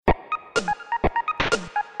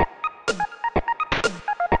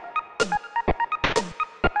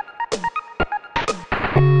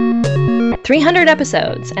300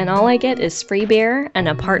 episodes, and all I get is free beer and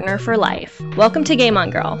a partner for life. Welcome to Game On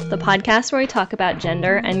Girl, the podcast where we talk about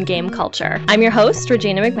gender and game culture. I'm your host,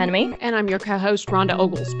 Regina McMenemy. And I'm your co-host, Rhonda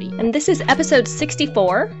Oglesby. And this is episode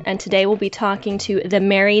 64, and today we'll be talking to the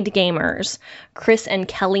Married Gamers, Chris and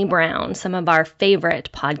Kelly Brown, some of our favorite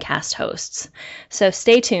podcast hosts. So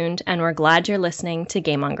stay tuned, and we're glad you're listening to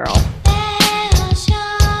Game On Girl.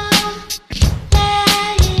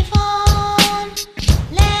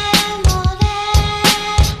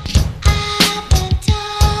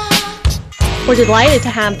 We're delighted to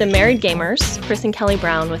have the Married Gamers, Chris and Kelly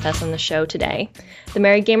Brown, with us on the show today. The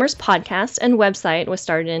Married Gamers podcast and website was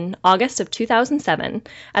started in August of 2007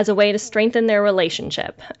 as a way to strengthen their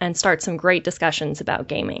relationship and start some great discussions about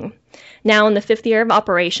gaming. Now, in the 5th year of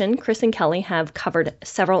operation, Chris and Kelly have covered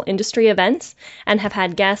several industry events and have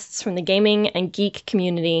had guests from the gaming and geek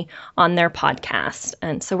community on their podcast.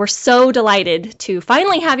 And so we're so delighted to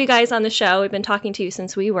finally have you guys on the show. We've been talking to you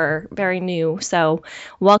since we were very new. So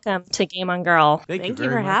welcome to Game On Girl. Thank you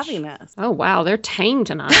for having us. Oh, wow. They're tame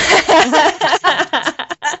tonight.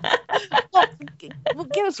 Well,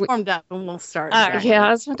 get us warmed up and we'll start. Yeah,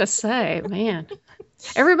 I was about to say, man.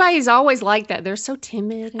 Everybody's always like that. They're so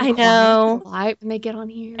timid and I know. quiet when they get on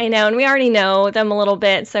here. I know, and we already know them a little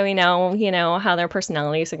bit, so we know, how their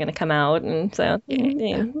personalities are going to come out, and so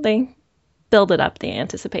they build it up, the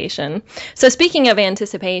anticipation. So speaking of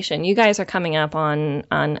anticipation, you guys are coming up on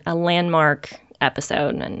a landmark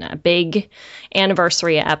episode and a big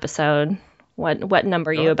anniversary episode. What number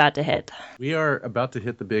are you about to hit? We are about to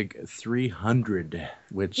hit the big 300,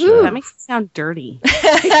 which... that makes it sound dirty.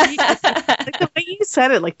 Like the way you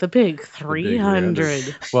said it, like the big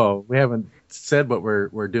 300. Well, we haven't said what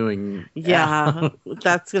we're doing. Yeah,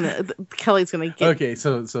 Kelly's gonna get... Okay,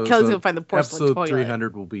 so Kelly's gonna find the porcelain episode toilet.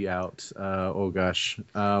 300 will be out,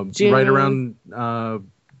 June. right around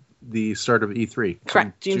the start of E3.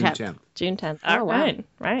 Correct, June 10th. June 10th. Oh, wow.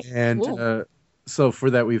 Right. And Cool. So for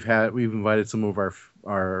that, we've invited some of our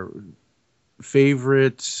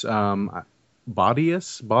favorite body.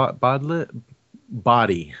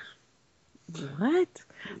 What?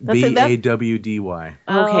 BAWDY.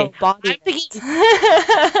 Okay. Body. I'm thinking...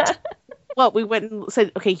 Well, we went and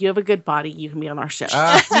said, okay, you have a good body, you can be on our show. Be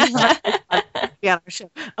on our show.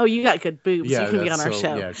 Oh, you got good boobs, you can be on our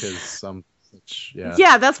show. Yeah, because some...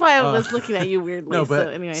 Yeah, that's why I was looking at you weirdly. No, but so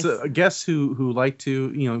anyways. so guests who like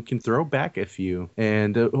to, can throw back a few,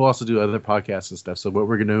 and who also do other podcasts and stuff. So what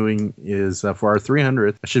we're doing is for our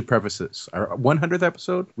 300th, I should preface this, our 100th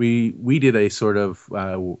episode, we did a sort of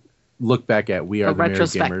look back at We Are the Married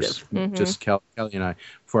Gamers, just Kelly and I.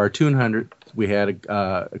 For our 200th, we had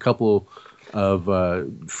a couple of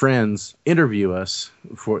friends interview us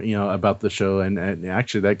for about the show, and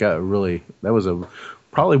actually that was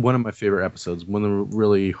probably one of my favorite episodes, one of the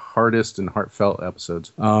really hardest and heartfelt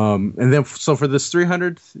episodes. And then, so for this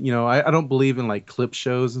 300th, I don't believe in like clip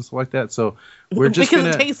shows and stuff like that. So we're just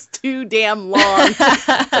because it takes too damn long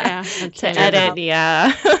to edit.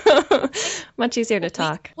 Yeah, much easier to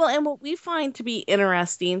talk. Well, and what we find to be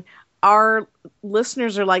interesting, our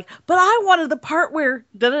listeners are like, but I wanted the part where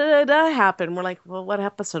da-da-da-da happened. We're like, well, what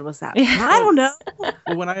episode was that? I don't know. Well,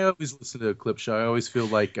 when I always listen to a clip show, I always feel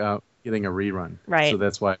like getting a rerun. Right. So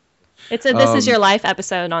that's why. It's a This Is Your Life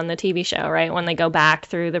episode on the TV show, right? When they go back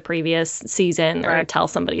through the previous season or tell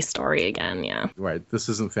somebody's story again. Yeah. Right. This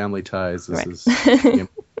isn't Family Ties. This Right.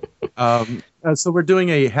 is. So we're doing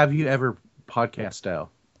a Have You Ever podcast style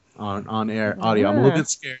on air audio. I'm a little bit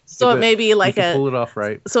scared. So it may be like pull it off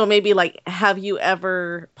right. So it may be like, have you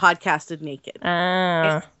ever podcasted naked?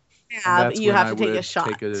 You have to take a shot.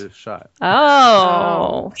 Take a shot.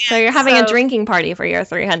 Oh. So you're having a drinking party for your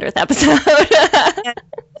 300th episode.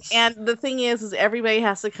 and the thing is everybody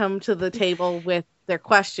has to come to the table with their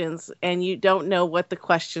questions, and you don't know what the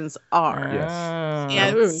questions are. Yes.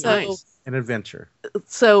 And nice. An adventure.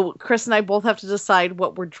 So Chris and I both have to decide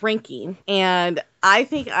what we're drinking, and I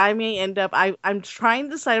think I may end up. I'm trying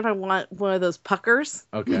to decide if I want one of those puckers,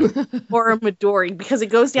 okay, or a Midori, because it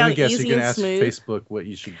goes down easy you can and ask smooth. Facebook what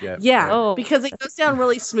you should get. Yeah, because it goes down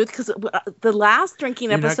really smooth. Because the last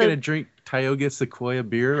drinking episode, you're not going to drink Tioga Sequoia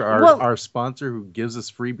beer, our sponsor who gives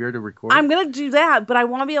us free beer to record. I'm going to do that, but I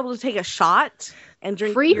want to be able to take a shot and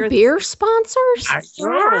drink free beer sponsors. Yeah,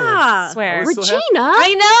 I swear, Regina.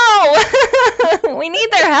 I know. We need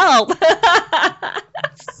their help.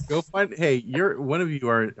 Go find. Hey, one of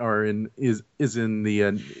you is in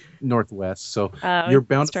the Northwest, so you're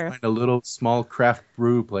bound to find a little small craft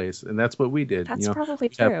brew place, and that's what we did. That's probably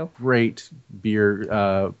we have true. Great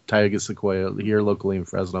beer, Tioga Sequoia here locally in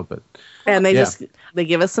Fresno, but and they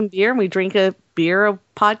give us some beer, and we drink a beer of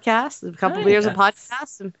podcast, a couple beers of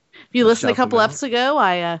podcast, and If you listened a couple episodes ago,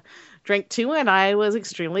 I drank 2 and I was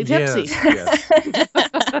extremely tipsy. Yes.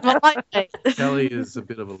 Kelly is a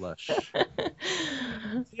bit of a lush.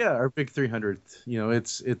 Yeah, our big 300th.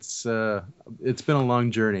 It's been a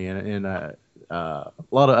long journey and a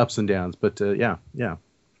lot of ups and downs, but yeah.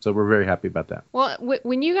 So we're very happy about that. Well,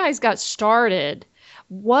 when you guys got started,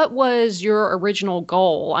 what was your original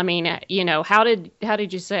goal? I mean, how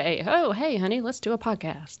did you say, "Oh, hey, honey, let's do a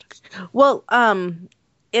podcast"? Well,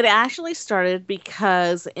 it actually started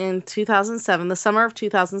because in 2007, the summer of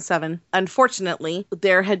 2007, unfortunately,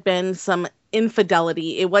 there had been some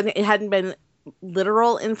infidelity. It hadn't been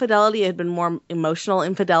literal infidelity. It had been more emotional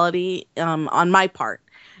infidelity on my part.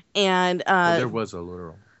 And there was a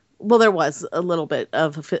literal. Well, there was a little bit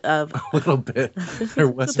of a little bit. There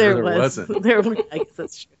was. There wasn't. There was. I guess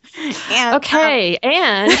that's true. And, okay,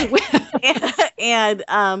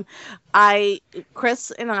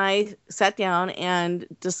 Chris and I sat down and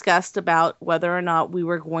discussed about whether or not we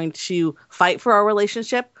were going to fight for our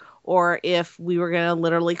relationship or if we were going to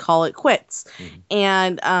literally call it quits. Mm-hmm.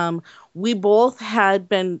 And we both had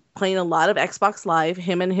been playing a lot of Xbox Live,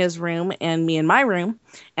 him in his room and me in my room.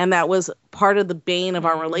 And that was part of the bane of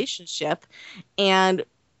our relationship. And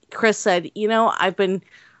Chris said, I've been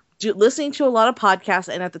listening to a lot of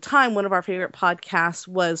podcasts. And at the time, one of our favorite podcasts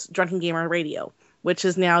was Drunken Gamer Radio, which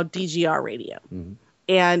is now DGR Radio. Mm-hmm.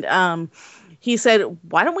 And he said,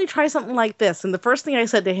 why don't we try something like this? And the first thing I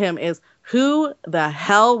said to him is, who the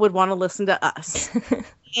hell would want to listen to us?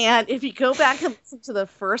 And if you go back and listen to the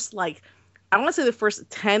first, I want to say the first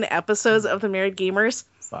 10 episodes of the Married Gamers,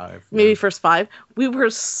 5, maybe first 5, we were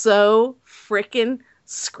so freaking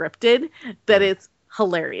scripted that it's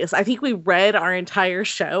hilarious. I think we read our entire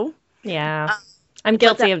show. Yeah. I'm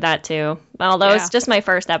guilty of that too. Although it's just my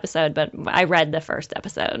first episode, but I read the first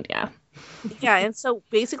episode. Yeah. Yeah. And so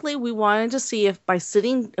basically we wanted to see if by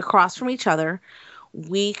sitting across from each other,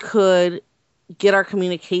 we could get our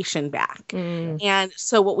communication back. Mm. And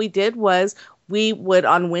so what we did was we would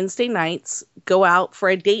on Wednesday nights go out for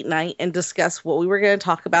a date night and discuss what we were going to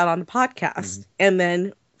talk about on the podcast. Mm-hmm. And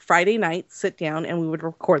then Friday night sit down and we would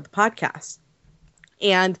record the podcast.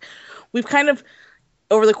 And we've kind of,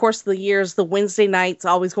 over the course of the years, the Wednesday nights,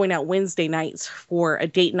 always going out Wednesday nights for a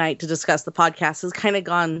date night to discuss the podcast has kind of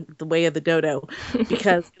gone the way of the dodo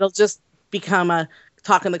because it'll just become a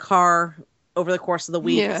talk in the car over the course of the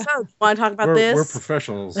week. Yeah. So, want to talk about this? We're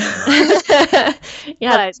professionals.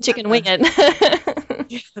 Yeah, chicken wing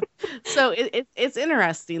it. So it's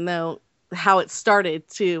interesting, though, how it started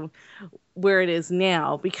to where it is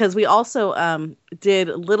now, because we also did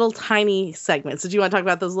little tiny segments. Did you want to talk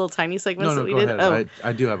about those little tiny segments that we did? Ahead. Oh,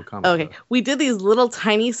 I do have a comment. Okay. We did these little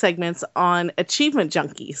tiny segments on Achievement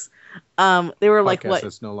Junkies. They were like what?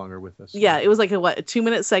 That's no longer with us. Yeah, it was like a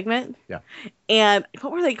 2-minute segment. Yeah. And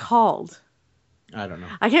what were they called? I don't know.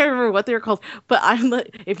 I can't remember what they were called, but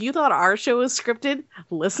if you thought our show was scripted,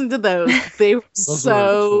 listen to those. They were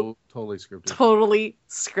totally scripted. Totally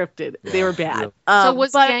scripted. Yeah, they were bad. Yeah. So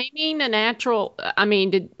was gaming a natural? I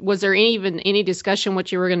mean, was there even any discussion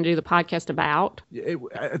what you were going to do the podcast about?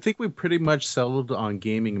 I think we pretty much settled on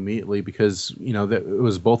gaming immediately because that it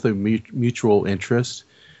was both a mutual interest.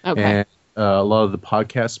 Okay. And a lot of the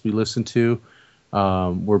podcasts we listened to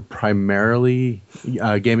were primarily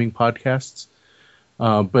gaming podcasts.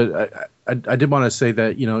 But I did want to say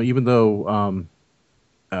that, even though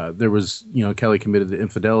there was, Kelly committed to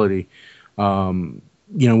infidelity,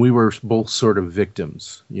 we were both sort of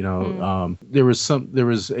victims. There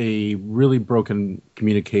was a really broken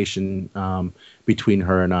communication between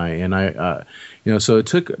her and I. And so it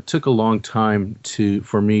took a long time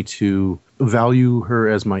for me to value her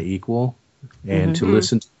as my equal. And to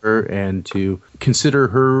listen to her and to consider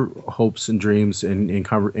her hopes and dreams in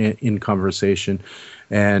conversation.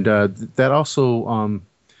 And that also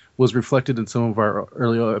was reflected in some of our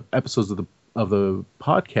earlier episodes of the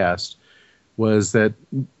podcast, was that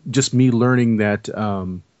just me learning that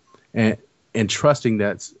and trusting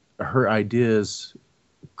that her ideas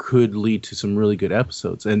could lead to some really good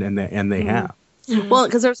episodes, and they have. Mm-hmm. Well,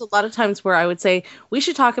 because there's a lot of times where I would say we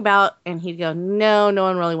should talk about, and he'd go, no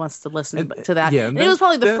one really wants to listen to that. Yeah, and it was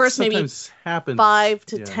probably the first maybe 5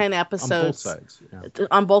 to 10 episodes on both sides,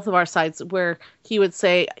 on both of our sides, where he would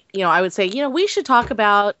say, I would say, we should talk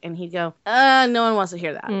about, and he'd go, no one wants to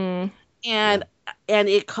hear that. Mm. And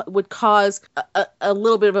it would cause a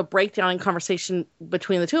little bit of a breakdown in conversation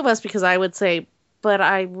between the two of us, because I would say, but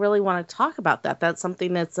I really want to talk about that. That's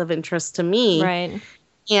something that's of interest to me. Right.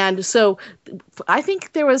 And so I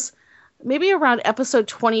think there was maybe around episode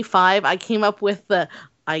 25, I came up with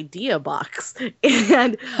I idea box.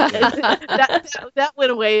 And that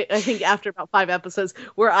went away, I think, after about 5 episodes,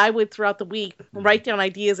 where I would throughout the week write down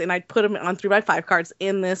ideas and I'd put them on 3x5 cards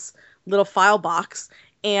in this little file box.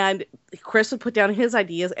 And Chris would put down his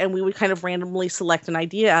ideas and we would kind of randomly select an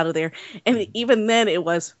idea out of there. And even then it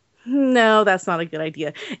was, no, that's not a good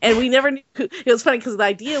idea. And we never knew who. It was funny because the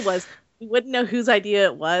idea was we wouldn't know whose idea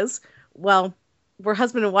it was. Well, we're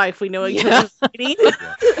husband and wife. We know each other's writing.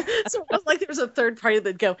 So it was like there was a third party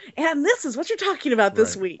that'd go, and this is what you're talking about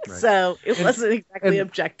this week. Right. So it wasn't exactly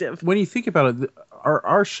objective. When you think about it,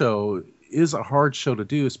 our show is a hard show to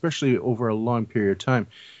do, especially over a long period of time.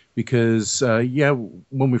 Because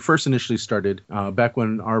when we first initially started, back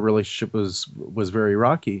when our relationship was very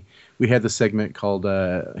rocky, we had the segment called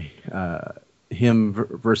him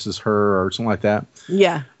versus her or something like that.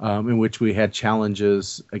 Yeah. In which we had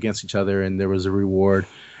challenges against each other and there was a reward.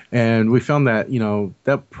 And we found that,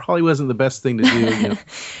 that probably wasn't the best thing to do.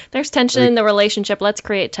 There's tension in the relationship. Let's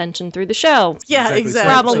create tension through the show. Yeah,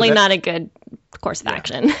 exactly. Probably not a good course of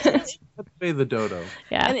action. Play the dodo.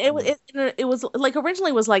 Yeah. And it was like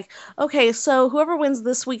originally was like, okay, so whoever wins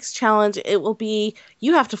this week's challenge, it will be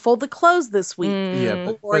you have to fold the clothes this week.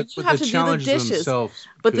 Yeah, or you have to do the dishes.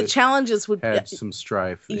 But the challenges would have some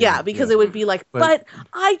strife. Yeah, because it would be like, but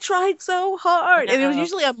I tried so hard. And it was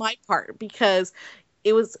usually on my part because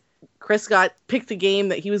it was Chris picked a game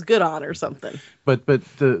that he was good on or something. But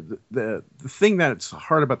the thing that's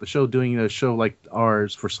hard about the show, doing a show like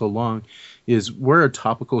ours for so long, is we're a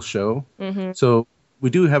topical show. Mm-hmm. So we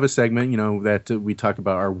do have a segment, that we talk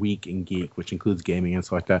about our week in geek, which includes gaming and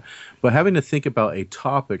stuff like that. But having to think about a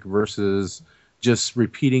topic versus just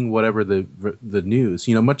repeating whatever the news,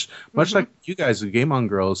 much like you guys, the Game On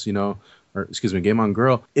Girls, Game On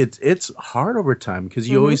Girl, it's hard over time because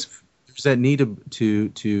you always there's that need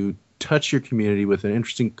to touch your community with an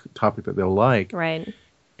interesting topic that they'll like. Right.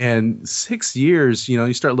 And 6 years,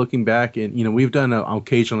 you start looking back and, we've done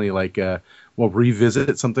occasionally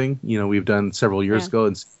revisit something, we've done several years ago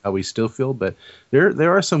and see how we still feel. But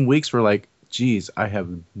there are some weeks where like, geez, I have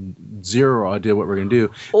zero idea what we're going to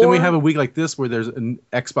do. Then we have a week like this where there's an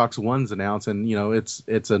Xbox One's announced and,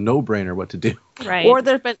 it's a no-brainer what to do. Right. Or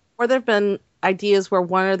there've been ideas where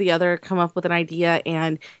one or the other come up with an idea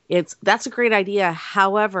and that's a great idea.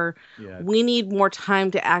 However, we need more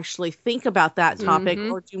time to actually think about that topic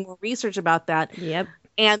or do more research about that. Yep.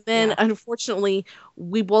 And then, unfortunately,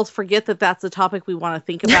 we both forget that that's the topic we want to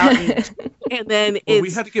think about. And then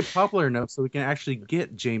we had to get popular enough so we can actually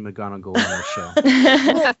get Jane McGonigal on our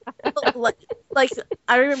show. like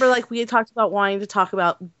I remember, we had talked about wanting to talk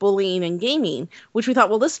about bullying and gaming, which we thought,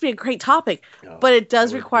 well, this would be a great topic, but it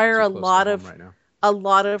does require a lot of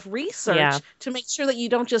research to make sure that you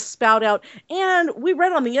don't just spout out. And we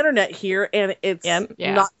read on the internet here, and it's not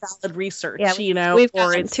valid research. Yeah, we've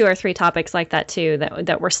got 2 or 3 topics like that too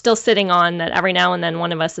that we're still sitting on. That every now and then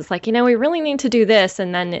one of us is like, we really need to do this,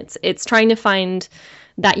 and then it's trying to find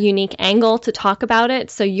that unique angle to talk about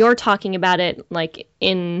it. So you're talking about it like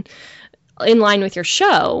in line with your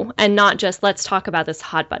show and not just let's talk about this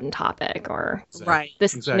hot button topic or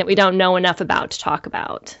this that we don't know enough about to talk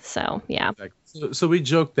about. So so we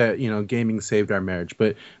joke that gaming saved our marriage,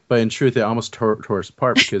 but in truth it almost tore us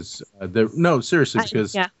apart because seriously,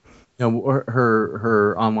 because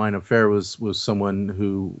her online affair was someone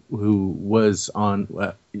who was on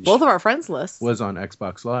both of our friends lists, was on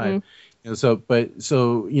Xbox Live.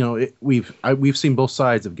 We've seen both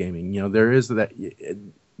sides of gaming. There is that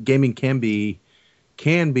gaming can be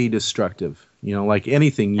destructive, like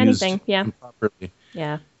anything used improperly.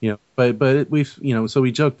 Yeah. But we've so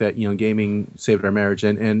we joke that gaming saved our marriage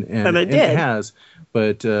and it has,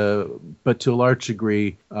 but to a large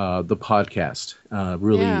degree the podcast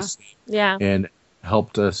really and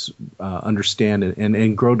helped us understand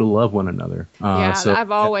and grow to love one another. So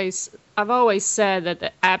I've always said that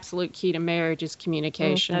the absolute key to marriage is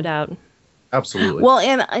communication. No doubt. Absolutely. Well,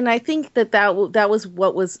 and I think that was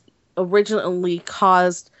what was originally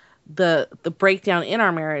caused the breakdown in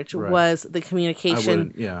our marriage was the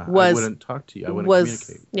communication. I wouldn't talk to you. I wouldn't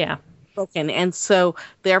communicate. Yeah. Broken, and so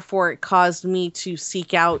therefore it caused me to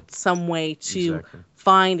seek out some way to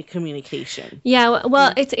find communication. Yeah.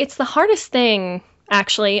 Well, it's the hardest thing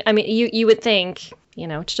actually. I mean, you would think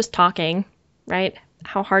it's just talking, right?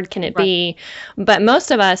 How hard can it be? But most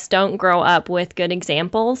of us don't grow up with good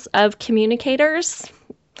examples of communicators.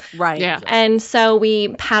 Right. Yeah. And so we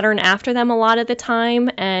pattern after them a lot of the time.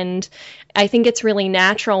 And I think it's really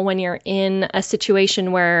natural when you're in a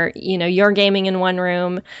situation where, you're gaming in one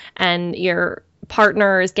room and your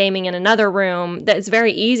partner is gaming in another room, that it's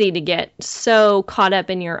very easy to get so caught up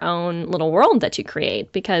in your own little world that you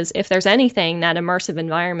create. Because if there's anything, that immersive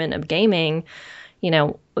environment of gaming,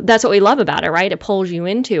 that's what we love about it, right? It pulls you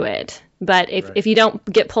into it. But if you don't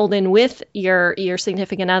get pulled in with your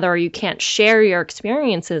significant other, or you can't share your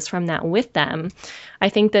experiences from that with them, I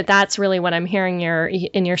think that's really what I'm hearing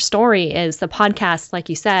in your story is the podcast, like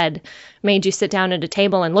you said, made you sit down at a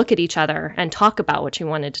table and look at each other and talk about what you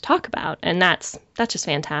wanted to talk about. And that's just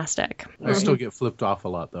fantastic. I still get flipped off a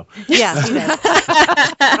lot, though. Yeah,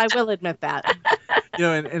 I will admit that.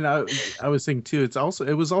 And I was thinking too.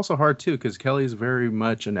 It was also hard too because Kelly's very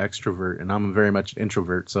much an extrovert and I'm very much an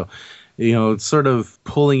introvert. So, it's sort of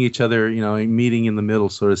pulling each other, meeting in the middle,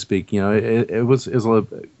 so to speak. It was a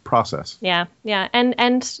process. Yeah.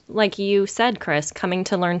 And like you said, Chris, coming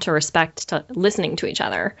to learn to respect, to listening to each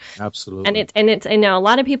other. Absolutely. And it's a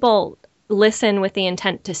lot of people listen with the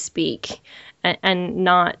intent to speak and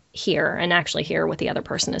not hear and actually hear what the other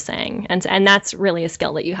person is saying. And that's really a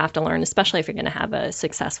skill that you have to learn, especially if you're going to have a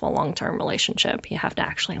successful long-term relationship. You have to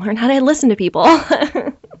actually learn how to listen to people.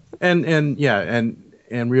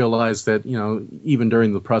 and realize that, even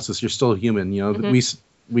during the process, you're still human.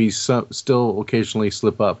 We still occasionally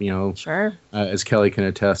slip up, Sure. As Kelly can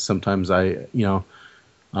attest, sometimes I,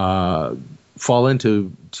 fall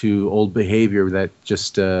into old behavior that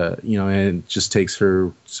just and it just takes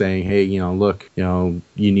her saying, hey, look, you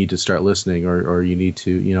need to start listening, or you need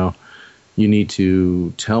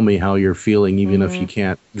to tell me how you're feeling, even if you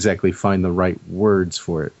can't exactly find the right words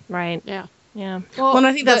for it. Right. Yeah. Well, and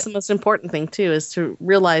I think that's the most important thing too, is to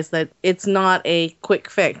realize that it's not a quick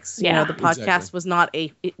fix. Yeah, the podcast was not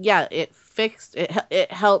it fixed it.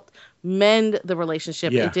 It helped mend the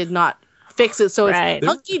relationship. Yeah. It did not fix it. So Right. it's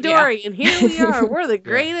hunky dory, and here we are. We're the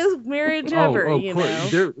greatest marriage ever.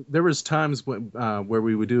 There was times when where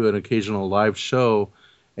we would do an occasional live show,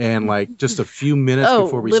 and like just a few minutes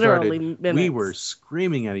before we started, we were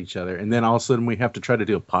screaming at each other, and then all of a sudden we have to try to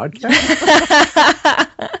do a podcast.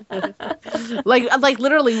 like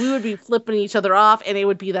literally, we would be flipping each other off, and it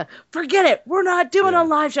would be forget it, we're not doing a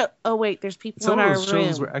live show. Oh wait, there's people Some in our of those room.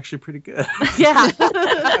 shows were actually pretty good. Yeah.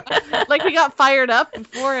 Like we got fired up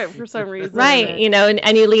before it for some reason. Right.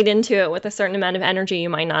 And you lead into it with a certain amount of energy you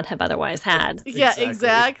might not have otherwise had. Yeah,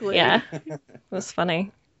 exactly. Yeah. It was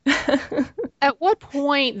funny. At what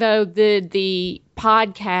point, though, did the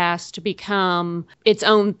podcast become its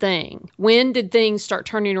own thing? When did things start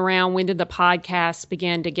turning around? When did the podcast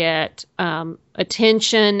begin to get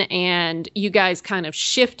attention, and you guys kind of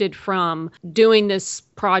shifted from doing this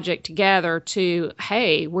project together to,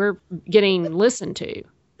 hey, we're getting listened to?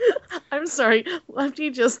 I'm sorry, Lefty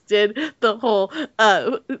just did the whole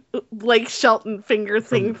Blake Shelton finger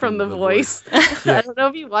thing from The Voice. Yeah. I don't know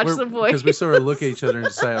if you watched The Voice. Because we sort of look at each other and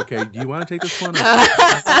decide, okay, do you want to take this one?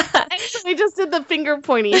 We just did the finger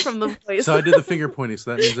pointing from The Voice. So I did the finger pointing,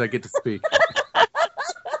 so that means I get to speak.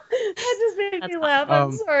 That just made me laugh.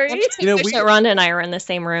 awesome. I'm sorry. Wish that Rhonda and I were in the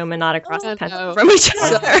same room and not across the country no. from each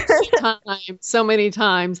other. So many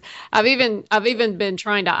times. I've even been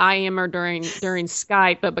trying to IM her during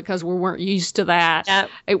Skype, but because we weren't used to that,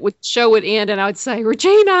 Yep. Show would end, and I would say,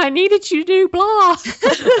 Regina, I needed you to do blah.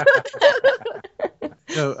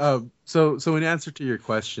 So in answer to your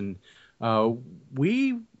question,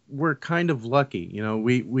 we were kind of lucky.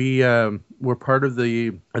 We were part of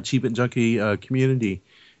the Achievement Junkie community,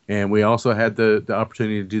 and we also had the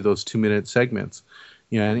opportunity to do those 2-minute segments.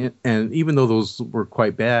 And even though those were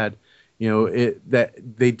quite bad, that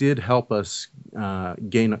they did help us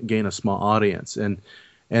gain a small audience, and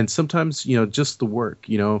sometimes just the work,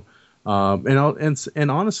 and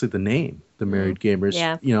honestly the name, the Married Gamers,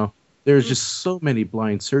 Yeah. There's just so many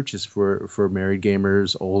blind searches for married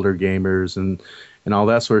gamers, older gamers, and all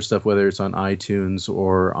that sort of stuff, whether it's on iTunes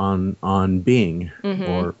or on Bing,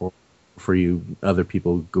 or for you other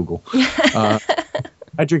people, Google.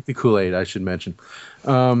 I drink the Kool-Aid, I should mention.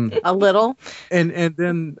 A little. And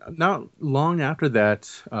then not long after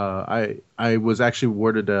that, I was actually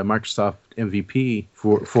awarded a Microsoft MVP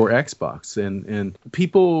for Xbox, and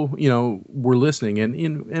people were listening,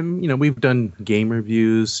 and we've done game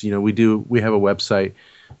reviews. We have a website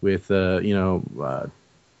with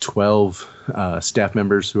 12 staff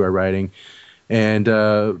members who are writing, and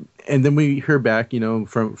then we hear back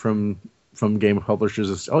from game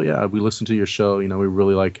publishers, oh yeah, we listen to your show, we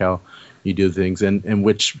really like how you do things, and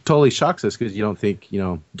which totally shocks us, because you don't think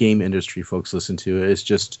game industry folks listen to it. It's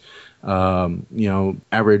just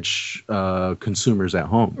average consumers at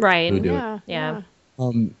home, Right. who do Yeah. it. Yeah.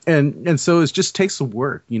 And so it just takes the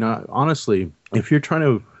work. Honestly, if you're trying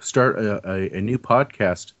to start a new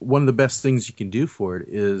podcast, one of the best things you can do for it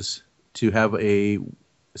is to have a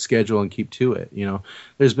schedule and keep to it.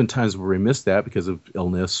 There's been times where we missed that because of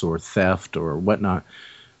illness or theft or whatnot,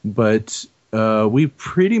 but we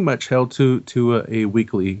pretty much held to a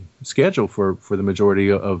weekly schedule for the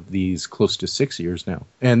majority of these close to 6 years now,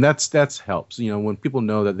 and that's helps. When people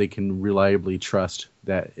know that they can reliably trust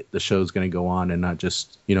that the show's going to go on and not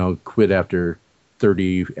just quit after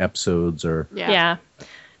 30 episodes or yeah.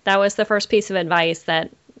 That was the first piece of advice that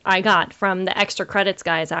I got from the Extra Credits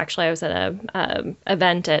guys. Actually, I was at a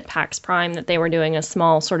event at PAX Prime that they were doing a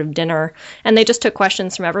small sort of dinner, and they just took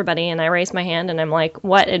questions from everybody, and I raised my hand, and I'm like,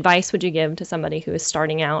 what advice would you give to somebody who is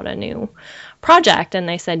starting out a new project? And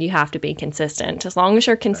they said, you have to be consistent. As long as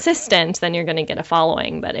you're consistent, then you're going to get a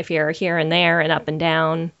following. But if you're here and there and up and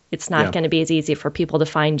down, it's not going to be as easy for people to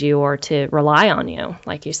find you or to rely on you,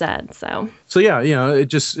 like you said. So yeah, it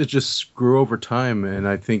just grew over time, and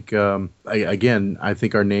I think I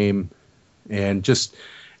think our name and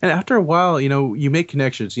after a while, you make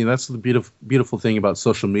connections. That's the beautiful thing about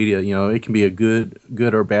social media. It can be a good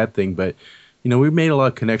or bad thing, but we've made a lot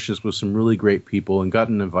of connections with some really great people and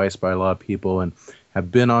gotten advice by a lot of people and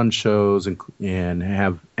have been on shows and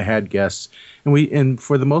have had guests, and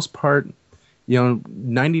for the most part,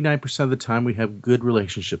 99% of the time we have good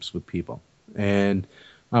relationships with people, and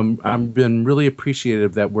I've been really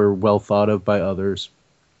appreciative that we're well thought of by others,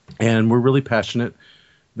 and we're really passionate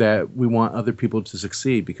that we want other people to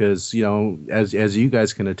succeed because as you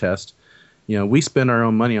guys can attest, we spend our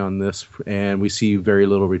own money on this and we see very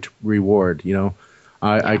little reward.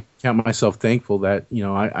 I count myself thankful that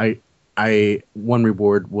I one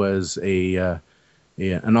reward was an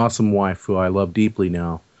awesome wife who I love deeply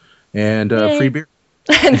now. And free beer.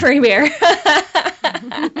 And free beer.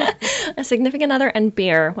 A significant other and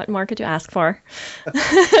beer. What more could you ask for? Do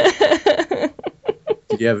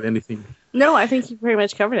you have anything? No, I think you pretty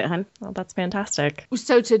much covered it, hon. Well, that's fantastic.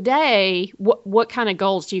 So today, what kind of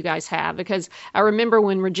goals do you guys have? Because I remember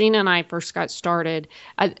when Regina and I first got started,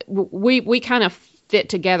 we kind of fit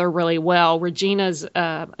together really well. Regina's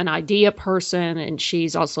an idea person, and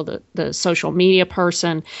she's also the social media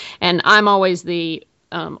person, and I'm always the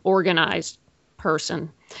organized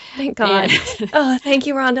person. Thank God. Oh, thank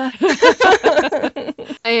you, Rhonda.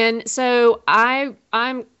 And so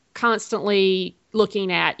I'm constantly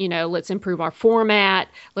looking at, let's improve our format,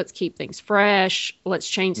 let's keep things fresh, let's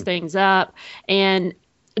change things up. And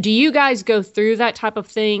do you guys go through that type of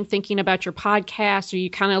thing, thinking about your podcast? Are you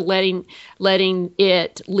kind of letting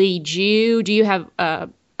it lead you? Do you have a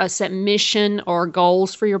set mission or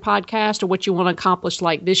goals for your podcast, or what you want to accomplish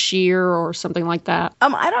like this year or something like that?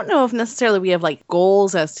 I don't know if necessarily we have like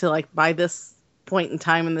goals as to like by this point in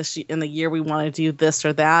time in the year we want to do this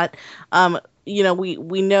or that. We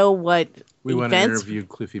know what we want to interview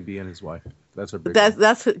Cliffy B and his wife. That's our big goal.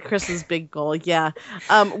 That's Chris's big goal. Yeah.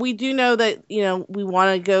 We do know that, we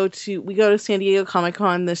want to go to San Diego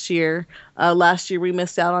Comic-Con this year. Last year we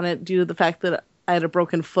missed out on it due to the fact that I had a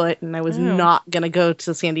broken foot and I was not going to go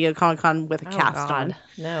to San Diego Comic-Con with a cast on.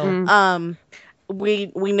 No.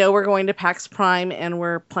 We know we're going to PAX Prime and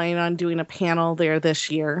we're planning on doing a panel there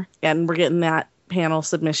this year, and we're getting that panel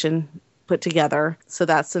submission put together. So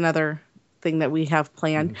that's another thing that we have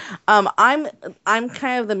planned. I'm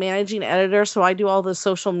kind of the managing editor, so I do all the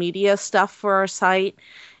social media stuff for our site,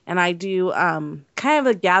 and I do kind of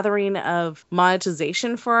a gathering of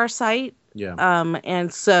monetization for our site. Yeah.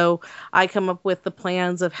 And so I come up with the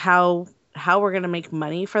plans of how we're going to make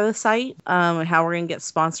money for the site, and how we're going to get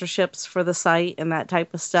sponsorships for the site and that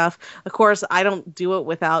type of stuff. Of course, I don't do it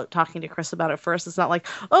without talking to Chris about it first. It's not like,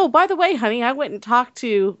 oh, by the way, honey, I went and talked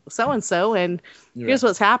to so-and-so and here's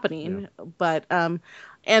what's happening. Yeah. But,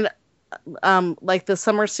 like the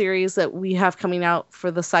summer series that we have coming out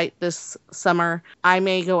for the site this summer, I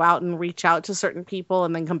may go out and reach out to certain people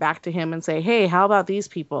and then come back to him and say, hey, how about these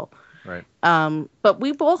people? Right. But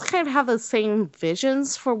we both kind of have the same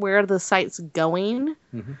visions for where the site's going,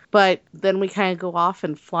 but then we kind of go off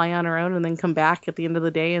and fly on our own and then come back at the end of the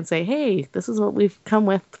day and say, hey, this is what we've come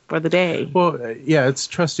with for the day. Well, it's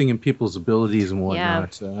trusting in people's abilities and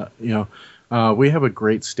whatnot. Yeah. We have a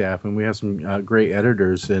great staff and we have some great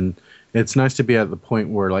editors, and it's nice to be at the point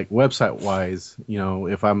where, like, website-wise,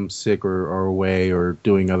 if I'm sick or away or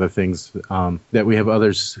doing other things, that we have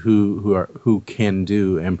others who can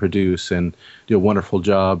do and produce and do a wonderful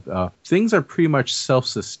job. Things are pretty much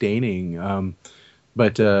self-sustaining,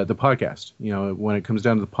 but the podcast, when it comes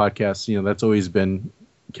down to the podcast, that's always been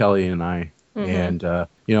Kelly and I. And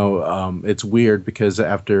it's weird because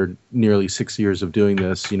after nearly 6 years of doing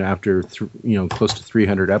this, after close to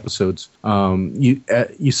 300 episodes,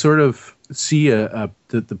 you sort of see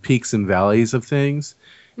the peaks and valleys of things,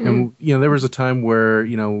 And there was a time where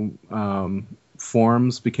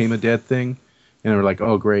forums became a dead thing, and we're like,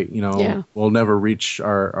 oh great, we'll never reach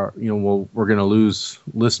our we're going to lose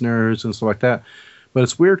listeners and stuff like that. But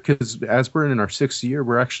it's weird because as we're in our 6th year,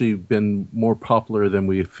 we're actually been more popular than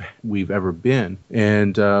we've ever been,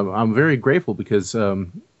 and I'm very grateful because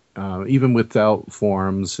even without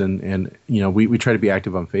forums and we try to be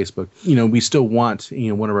active on Facebook. We still want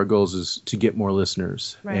one of our goals is to get more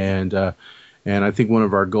listeners, right. And I think one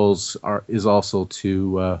of our goals is also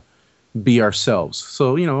to be ourselves.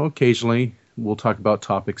 So occasionally we'll talk about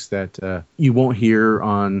topics that you won't hear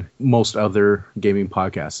on most other gaming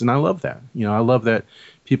podcasts, and I love that. I love that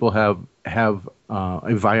people have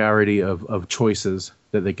a variety of choices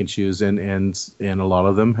that they can choose, and a lot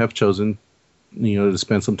of them have chosen to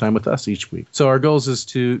spend some time with us each week. So our goals is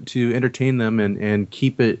to entertain them and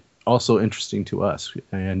keep it also interesting to us.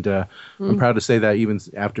 And I'm proud to say that even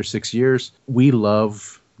after 6 years, we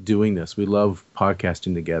love doing this. We love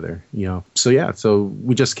podcasting together, So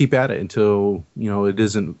we just keep at it until, it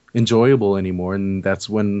isn't enjoyable anymore. And that's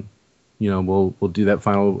when, we'll do that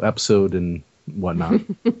final episode and whatnot.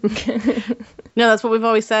 No, that's what we've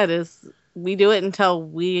always said is we do it until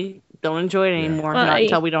we don't enjoy it anymore, not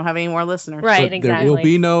until we don't have any more listeners. Right, but exactly.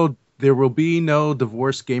 There will be no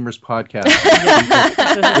Divorce Gamers podcast.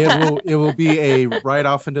 It will be a right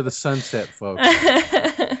off into the sunset, folks.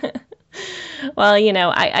 Well,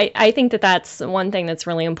 I think that's one thing that's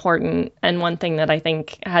really important, and one thing that I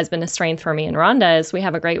think has been a strength for me and Rhonda is we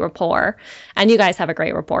have a great rapport, and you guys have a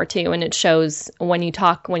great rapport too, and it shows when you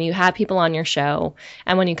talk, when you have people on your show,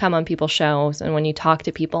 and when you come on people's shows, and when you talk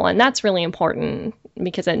to people, and that's really important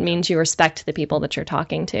because it means you respect the people that you're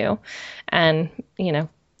talking to, and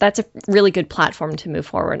that's a really good platform to move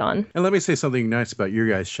forward on. And let me say something nice about your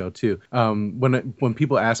guys' show too. When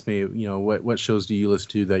people ask me, what shows do you listen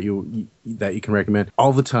to that you can recommend,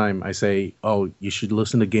 all the time I say, oh, you should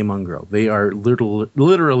listen to Game On Girl. They are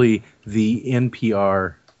literally the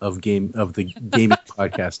NPR of the gaming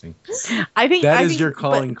podcasting. I think your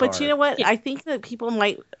calling card. But you know what? Yeah. I think that people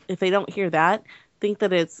might, if they don't hear that, think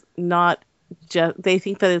that it's not. They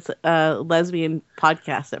think that it's a lesbian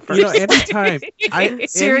podcast at first. Anytime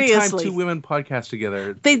Seriously, two women podcast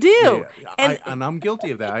together, they do, and I'm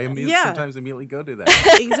guilty of that. I sometimes immediately go to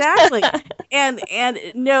that. Exactly, and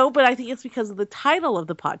no, but I think it's because of the title of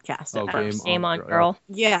the podcast. Game On Girl.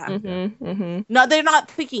 Yeah. Mm-hmm, mm-hmm. No, they're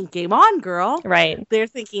not thinking Game On Girl. Right. They're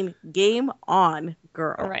thinking Game On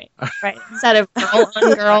Girl. Right. Right. Instead of Girl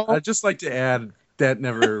on Girl. I'd just like to add. That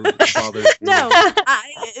never bothered me.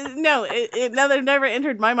 It never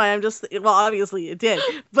entered my mind. Obviously it did,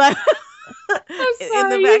 but I'm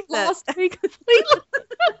sorry, you lost me completely.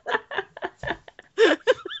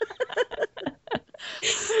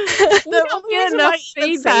 We don't get enough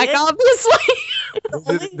feedback, obviously.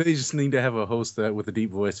 They just need to have a host with a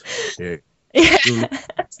deep voice. Hey,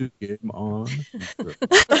 Game On.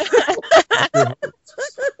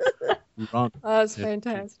 That's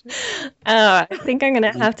fantastic. I think I'm going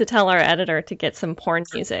to have to tell our editor to get some porn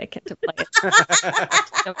music to play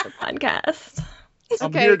of the podcast.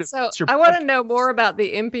 Okay, so I want to know more about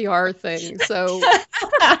the NPR thing. So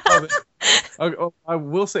I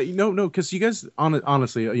will say no, because you guys,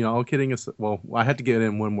 honestly, all kidding aside, well, I had to get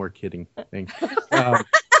in one more kidding thing.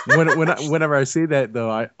 Whenever I say that,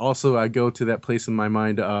 though, I go to that place in my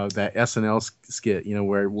mind, that SNL skit,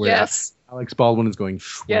 where yes. Alex Baldwin is going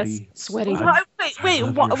sweaty. Yes, sweaty. Wait a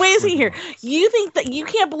second here. You think that you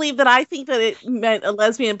can't believe that I think that it meant a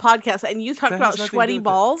lesbian podcast, and you talk about sweaty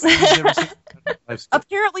balls?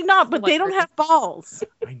 Apparently not, but they don't have balls.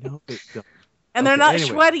 I know they don't. And they're not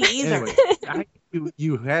sweaty either.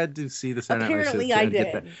 You had to see the Saturday Night Live. Apparently I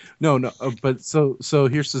did. That. No, but so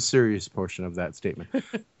here's the serious portion of that statement.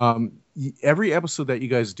 Every episode that you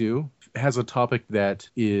guys do has a topic that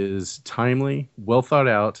is timely, well thought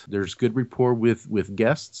out. There's good rapport with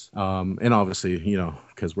guests, and obviously,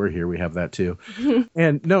 because we're here, we have that too.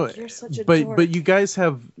 And no, you're such a but dork. But you guys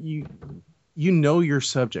have you know your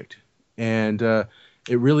subject, and it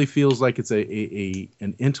really feels like it's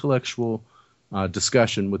an intellectual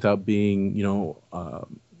discussion without being,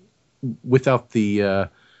 without the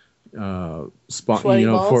spot, for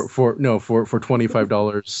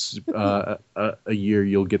 $25 a year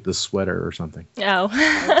you'll get this sweater or something. Oh,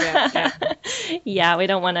 yeah. We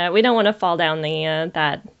don't want to fall down the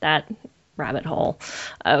that rabbit hole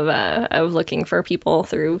of looking for people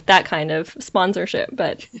through that kind of sponsorship,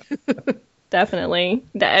 but. Definitely.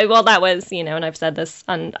 Well, that was, and I've said this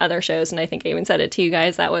on other shows, and I think I even said it to you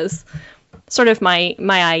guys. That was sort of my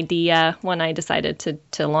idea when I decided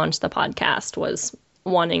to launch the podcast was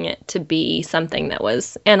wanting it to be something that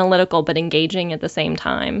was analytical but engaging at the same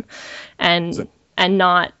time, and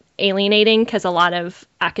not alienating, because a lot of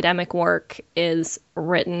academic work is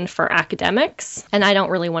written for academics, and I don't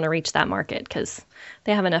really want to reach that market because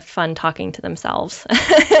they have enough fun talking to themselves.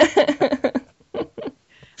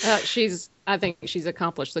 I think she's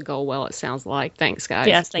accomplished the goal well, it sounds like. Thanks, guys.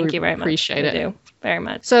 Yes, thank you very much. Appreciate it. Do very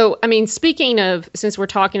much. So, I mean, speaking of, since we're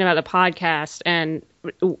talking about the podcast and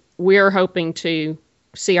we're hoping to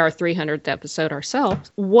see our 300th episode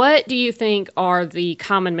ourselves, what do you think are the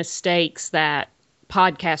common mistakes that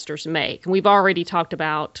podcasters make? And we've already talked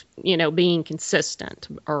about, being consistent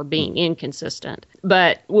or being inconsistent,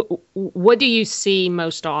 but what do you see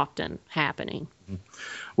most often happening?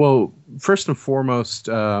 Well, first and foremost,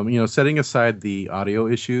 setting aside the audio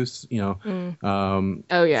issues,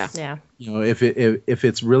 Oh yeah. Yeah. If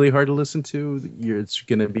it's really hard to listen to, it's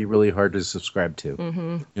going to be really hard to subscribe to,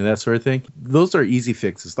 and that sort of thing. Those are easy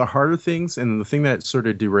fixes. The harder things, and the thing that sort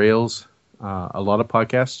of derails a lot of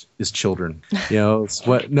podcasts is children. It's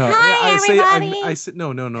what? No, Hi, everybody. I say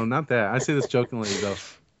no, not that. I say this jokingly though.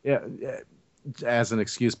 Yeah, as an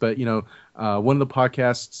excuse, but one of the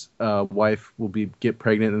podcasts, wife will get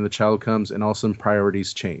pregnant and the child comes, and all of a sudden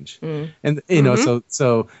priorities change, and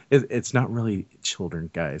so it's not really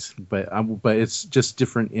children, guys, but it's just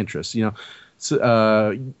different interests.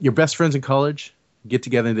 So your best friends in college get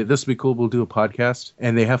together and this would be cool, we'll do a podcast,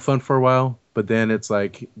 and they have fun for a while, but then it's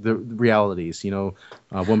like the realities.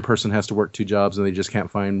 One person has to work 2 jobs and they just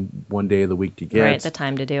can't find one day of the week to get the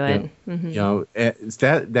time to do it.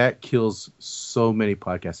 That kills so many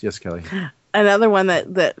podcasts. Yes, Kelly. Another one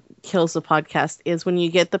that kills the podcast is when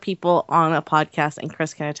you get the people on a podcast, and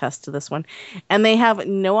Chris can attest to this one, and they have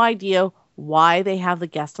no idea why they have the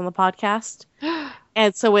guest on the podcast.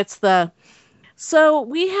 And so it's so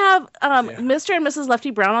we have Mr. and Mrs. Lefty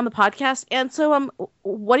Brown on the podcast, and so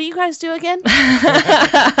what do you guys do again? You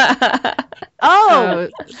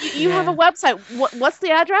have a website. What's the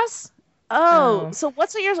address? So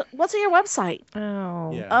what's at your website?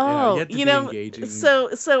 Engaging.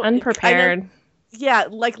 So unprepared. Yeah,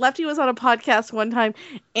 like Lefty was on a podcast one time,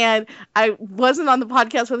 and I wasn't on the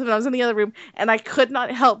podcast with him. I was in the other room, and I could not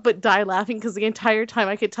help but die laughing because the entire time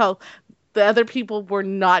I could tell the other people were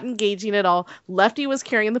not engaging at all. Lefty was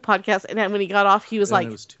carrying the podcast, and then when he got off, he was like,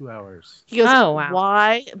 it was 2 hours. He goes, "Oh, wow.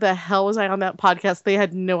 Why the hell was I on that podcast? They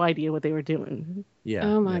had no idea what they were doing." Yeah.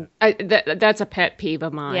 Oh my! Yeah. That's a pet peeve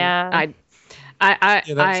of mine. Yeah.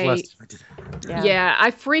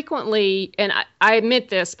 I frequently, and I admit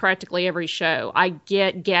this practically every show, I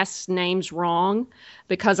get guests' names wrong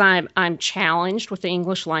because I'm challenged with the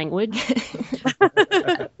English language.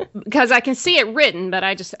 Because I can see it written, but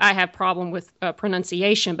I have problem with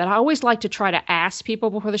pronunciation. But I always like to try to ask people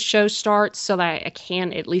before the show starts so that I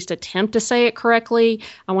can at least attempt to say it correctly.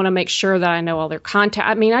 I want to make sure that I know all their contact.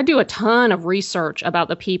 I mean, I do a ton of research about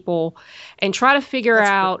the people and try to figure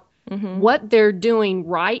out what they're doing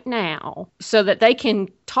right now so that they can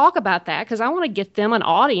talk about that, because I want to get them an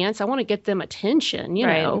audience. I want to get them attention, you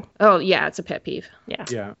know. Oh, yeah, it's a pet peeve. Yeah.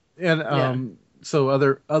 Yeah. And so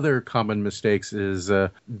other common mistakes is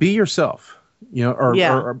be yourself,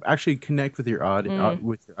 or actually connect with your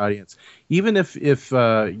audience. Even if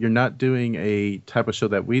you're not doing a type of show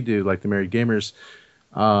that we do, like the Married Gamers,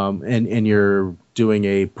 and you're doing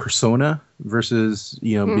a persona versus,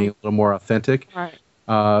 being a little more authentic. Right.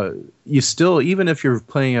 You still, even if you're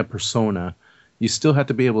playing a persona, you still have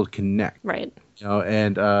to be able to connect. Right.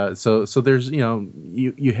 And so there's,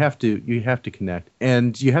 you have to connect,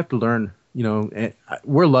 and you have to learn. And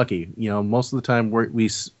we're lucky. Most of the time we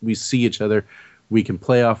see each other, we can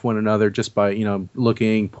play off one another just by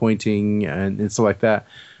looking, pointing, and stuff like that.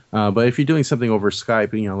 But if you're doing something over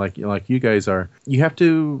Skype, like you guys are, you have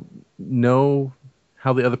to know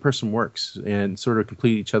how the other person works and sort of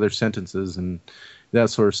complete each other's sentences and that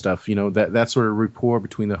sort of stuff. That sort of rapport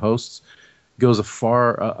between the hosts goes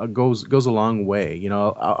a long way.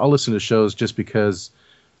 I'll listen to shows just because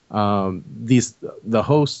the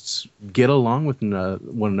hosts get along with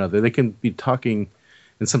one another. They can be talking,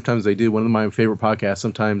 and sometimes they do. One of my favorite podcasts,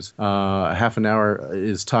 sometimes a half an hour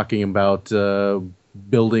is talking about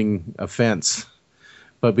building a fence.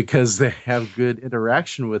 But because they have good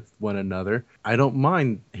interaction with one another, I don't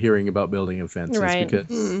mind hearing about building a fence. Right.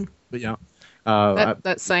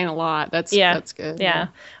 That's saying a lot. That's good. Yeah.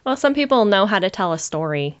 Well, some people know how to tell a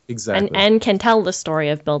story. Exactly. And can tell the story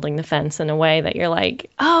of building the fence in a way that you're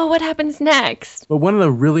like, oh, what happens next? But one of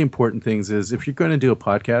the really important things is if you're going to do a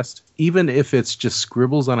podcast, even if it's just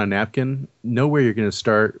scribbles on a napkin, know where you're going to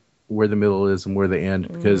start, where the middle is and where they end,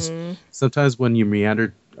 because sometimes when you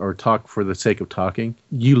meander or talk for the sake of talking,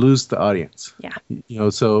 you lose the audience. Yeah.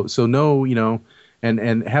 So no,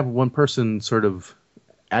 and have one person sort of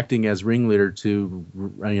acting as ringleader to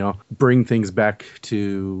bring things back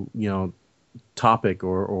to topic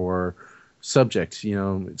or subject,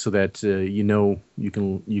 so that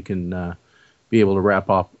you can be able to wrap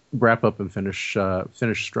up and finish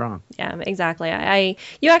strong. Yeah, exactly.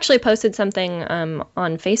 You actually posted something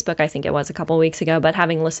on Facebook, I think it was a couple weeks ago, but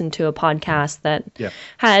having listened to a podcast that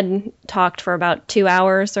had talked for about 2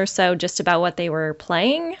 hours or so just about what they were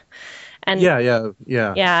playing. And yeah.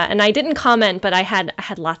 And I didn't comment, but I had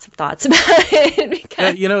lots of thoughts about it.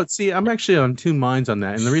 Because... see, I'm actually on two minds on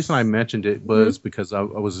that, and the reason I mentioned it was because I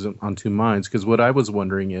was on two minds. Because what I was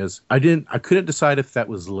wondering is, I couldn't decide if that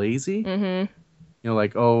was lazy.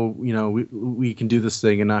 We can do this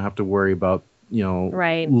thing and not have to worry about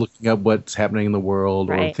looking up what's happening in the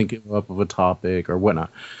world or thinking up of a topic or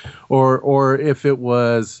whatnot, or if it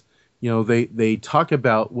was they talk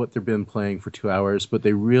about what they've been playing for 2 hours, but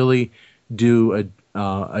they really do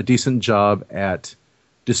a decent job at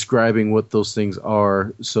describing what those things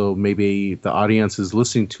are. So maybe the audience is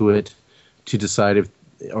listening to it to decide if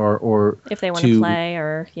they want to play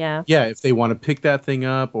if they want to pick that thing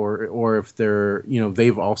up or if they're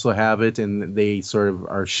they've also have it and they sort of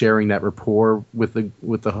are sharing that rapport with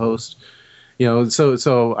the host.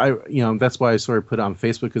 So I that's why I sort of put it on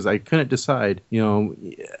Facebook, because I couldn't decide.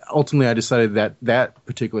 Ultimately I decided that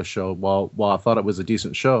particular show, while I thought it was a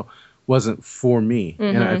decent show, wasn't for me.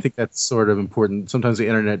 And I think that's sort of important. Sometimes the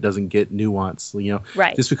internet doesn't get nuance.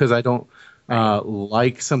 Just because I don't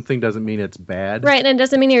like something doesn't mean it's bad. Right, and it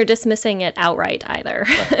doesn't mean you're dismissing it outright either.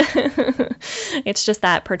 Right. It's just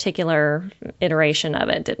that particular iteration of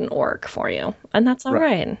it didn't work for you, and that's all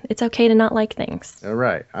right. It's okay to not like things. All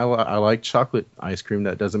right. I like chocolate ice cream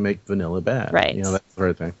that doesn't make vanilla bad. Right. That sort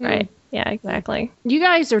of thing. Right. Yeah, exactly. You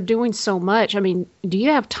guys are doing so much. I mean, do you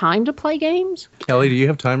have time to play games? Kelly, do you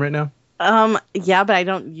have time right now? Yeah, but I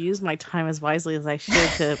don't use my time as wisely as I should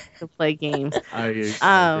to play games. I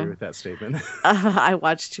agree with that statement. I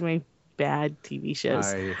watch too many bad TV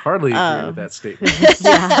shows. I hardly agree with that statement.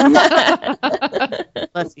 Yeah.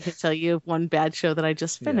 Unless you can tell you of one bad show that I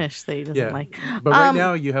just finished that he doesn't like. But right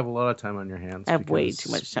now you have a lot of time on your hands. I have way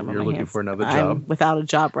too much time on my hands. You're looking for another job. I'm without a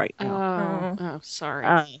job right now. Oh,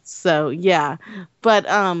 sorry. So yeah, but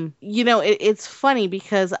it's funny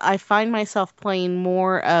because I find myself playing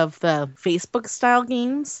more of the Facebook style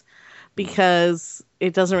games because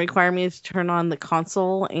it doesn't require me to turn on the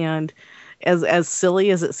console and, as silly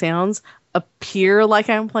as it sounds, appear like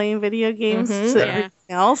I'm playing video games to everything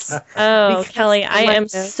else. Oh, Kelly, I am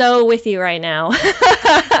so with you right now.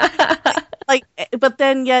 But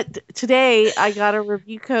then yet today I got a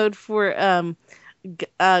review code for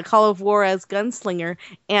Call of War as Gunslinger,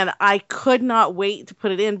 and I could not wait to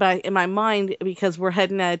put it in my mind, because we're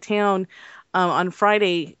heading out of town on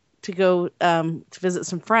Friday to go to visit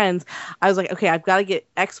some friends. I was like, okay, I've got to get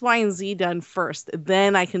X, Y, and Z done first,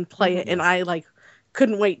 then I can play it. And I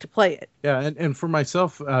couldn't wait to play it. Yeah, and for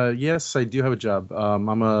myself, yes, I do have a job. I'm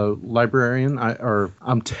a librarian,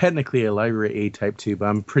 I'm technically a library A type 2, but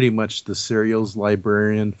I'm pretty much the serials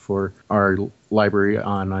librarian for our library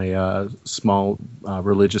on a small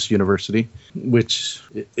religious university, which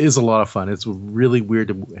is a lot of fun. It's really weird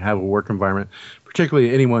to have a work environment,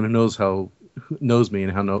 particularly anyone who knows me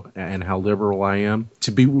and how liberal I am,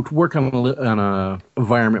 to work on a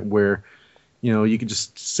environment where you could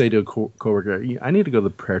just say to a coworker, I need to go to the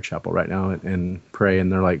prayer chapel right now and pray,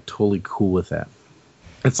 and they're like totally cool with that.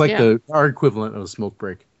 It's like our equivalent of a smoke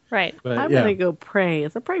break. Right. But, I'm gonna go pray.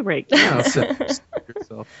 It's a pray break.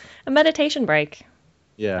 A meditation break.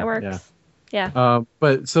 Yeah, that works. Yeah.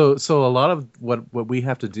 But so a lot of what we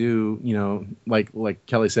have to do, like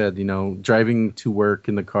Kelly said, driving to work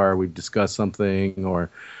in the car, we discuss something,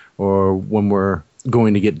 or when we're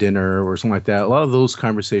going to get dinner or something like that. A lot of those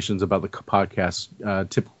conversations about the podcast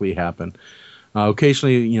typically happen.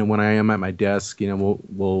 Occasionally, when I am at my desk,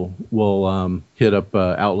 we'll hit up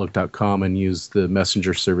Outlook.com and use the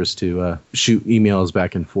messenger service to shoot emails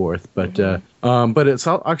back and forth. But it's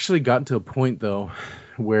actually gotten to a point though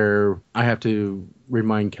where I have to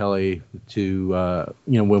remind Kelly to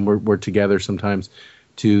when we're together sometimes,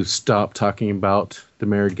 to stop talking about the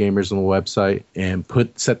Married Gamers on the website and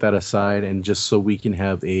set that aside, and just so we can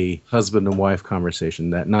have a husband and wife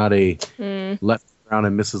conversation, that not a Lefty Brown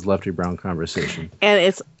and Mrs. Lefty Brown conversation.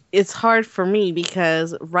 And it's hard for me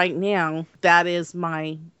because right now that is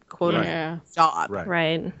my quote unquote job.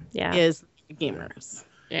 Right. Yeah. Is gamers.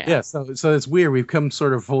 Yeah, so it's weird. We've come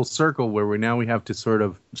sort of full circle where we have to sort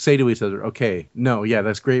of say to each other, okay, no, yeah,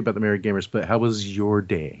 that's great about the Married Gamers, but how was your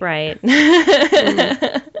day? Right.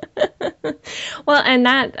 Well, and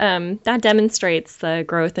that demonstrates the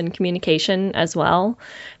growth in communication as well,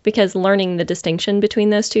 because learning the distinction between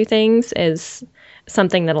those two things is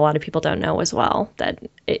something that a lot of people don't know as well. That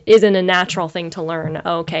it isn't a natural thing to learn.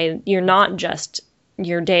 Okay, you're not just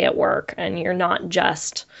your day at work, and you're not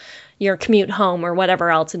just your commute home or whatever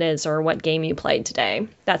else it is, or what game you played today.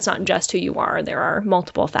 That's not just who you are. There are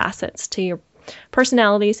multiple facets to your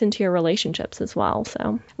personalities and to your relationships as well.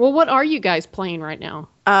 So, well, what are you guys playing right now?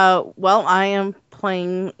 Well, I am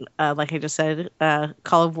playing, like I just said,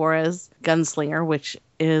 Call of Juarez Gunslinger, which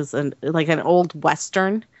is an old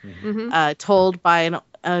Western, told by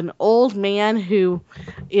an old man who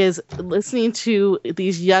is listening to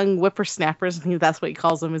these young whippersnappers, and that's what he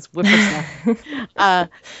calls them, is whippersnappers,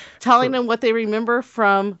 telling them what they remember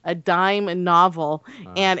from a dime novel.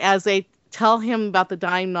 And as they tell him about the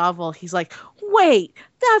dime novel, he's like, wait,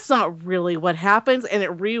 that's not really what happens, and it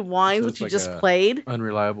rewinds what you just played.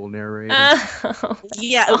 Unreliable narrator.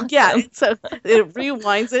 Yeah. So it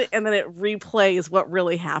rewinds it, and then it replays what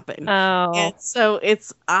really happened. Oh. And so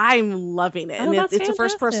I'm loving it. And it's a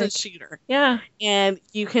first-person shooter. Yeah. And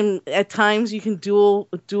you can, at times, you can dual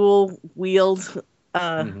wield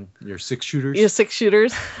your 6 shooters. Your 6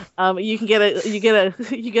 shooters. You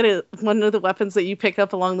get one of the weapons that you pick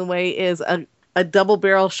up along the way is a double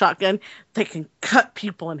barrel shotgun that can cut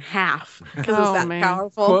people in half because it's that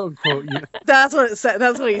powerful. Quote unquote, yeah. That's what it said.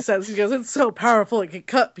 That's what he says. He goes, it's so powerful it can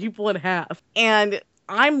cut people in half. And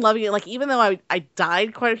I'm loving it. Like, even though I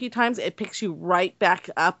died quite a few times, it picks you right back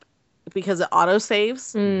up because it auto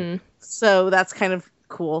saves. So that's kind of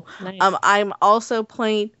cool. Nice. I'm also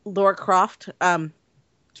playing Lara Croft. Tomb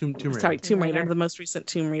Raider. Sorry, Tomb Raider, the most recent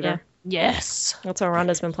Tomb Raider. Yeah. Yes. That's what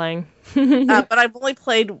Rhonda's been playing. But I've only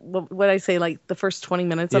played, what I say, like the first 20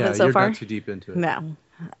 minutes of it so far. You're not too deep into it. No.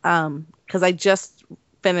 Because I just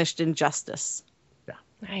finished Injustice. Yeah.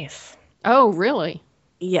 Nice. Oh, really?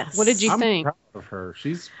 Yes. What did you think? I'm proud of her.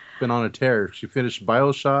 She's been on a tear. She finished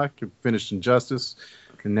BioShock, finished Injustice,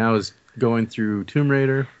 and now is going through Tomb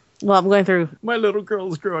Raider. Well, I'm going through. My little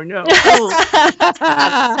girl's growing up.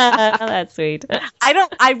 That's sweet.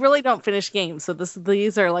 I really don't finish games, so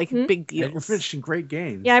these are like big deals. And you're finishing great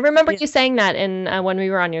games. Yeah, I remember you saying that in when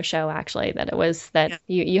we were on your show, actually, that it was that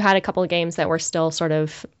you had a couple of games that were still sort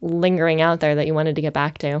of lingering out there that you wanted to get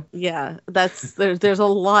back to. Yeah, there's a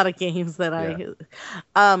lot of games that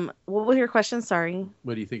what was your question? Sorry.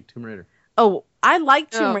 What do you think, Tomb Raider? Oh, I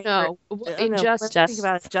like Tomb Raider. No, Injustice. Think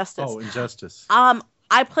about Justice. Oh, Injustice.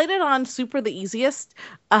 I played it on super the easiest,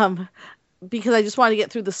 because I just wanted to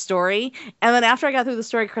get through the story. And then after I got through the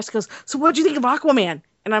story, Chris goes, "So what do you think of Aquaman?"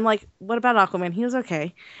 And I'm like, "What about Aquaman? He was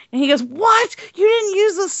okay." And he goes, "What? You didn't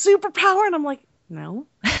use the superpower?" And I'm like, "No,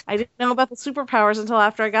 I didn't know about the superpowers until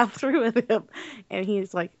after I got through with him." And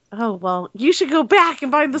he's like, "Oh, well, you should go back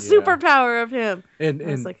and find the superpower of him." And I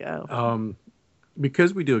was like, "Oh."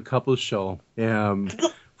 Because we do a couples show,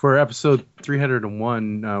 for episode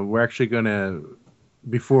 301, we're actually going to,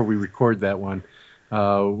 before we record that one,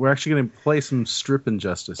 we're actually going to play some strip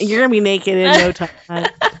Injustice. You're going to be naked in no time.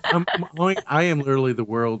 I am literally the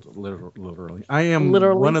world, literally. I am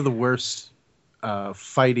one of the worst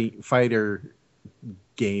fighter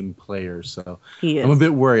game players, so I'm a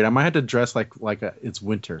bit worried. I might have to dress like it's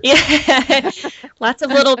winter. Yeah, lots of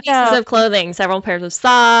little pieces of clothing, several pairs of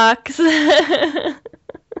socks.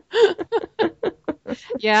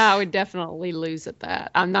 Yeah, I would definitely lose at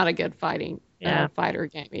that. I'm not a good fighter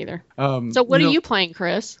game either. So what are you playing,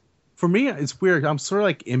 Chris? For me, it's weird. I'm sort of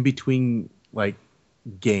like in between like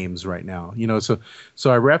games right now. So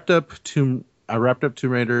I wrapped up Tomb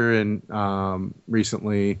Raider and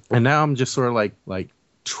recently, and now I'm just sort of like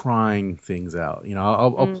trying things out.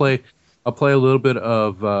 I'll play a little bit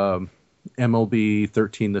of MLB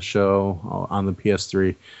 13 the show on the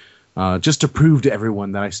PS3, just to prove to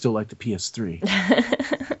everyone that I still like the PS3.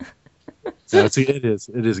 So it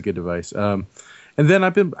is a good device. And then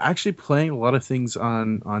I've been actually playing a lot of things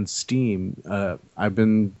on Steam. I've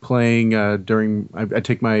been playing I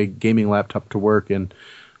take my gaming laptop to work, and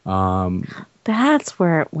that's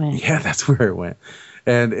where it went. Yeah, that's where it went.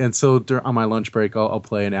 And so on my lunch break, I'll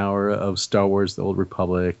play an hour of Star Wars: The Old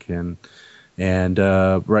Republic, and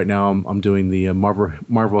right now I'm doing the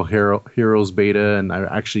Marvel Heroes beta, and I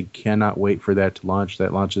actually cannot wait for that to launch.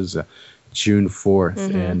 That launches June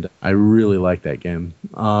 4th, and I really like that game.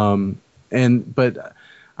 But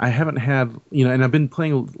I haven't had, and I've been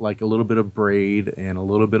playing like a little bit of Braid and a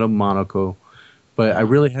little bit of Monaco, but I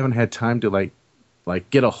really haven't had time to like like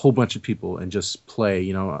get a whole bunch of people and just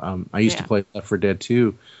play. I used to play Left 4 Dead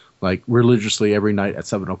 2 like religiously every night at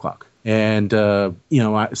 7:00, and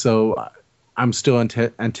I'm still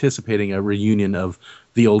anticipating a reunion of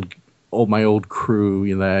the my old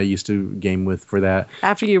crew that I used to game with for that.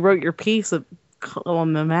 After you wrote your piece of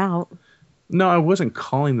calling them out. No, I wasn't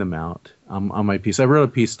calling them out on my piece. I wrote a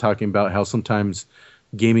piece talking about how sometimes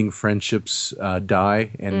gaming friendships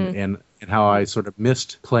die, and how I sort of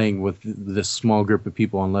missed playing with this small group of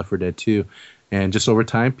people on Left 4 Dead 2, and just over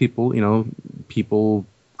time, people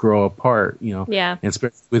grow apart, Yeah. And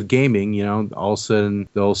especially with gaming, all of a sudden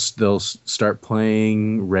they'll start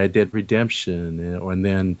playing Red Dead Redemption, and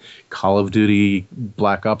then Call of Duty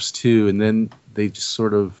Black Ops 2, and then they just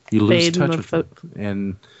sort of you lose touch with them.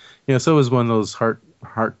 And so it was one of those heart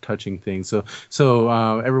touching things. So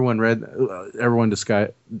everyone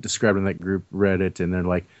described in that group read it, and they're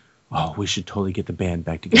like, oh, we should totally get the band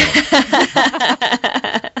back together.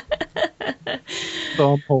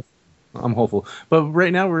 So I'm hopeful. But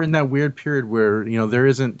right now we're in that weird period where, there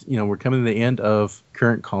isn't, we're coming to the end of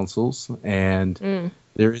current consoles, and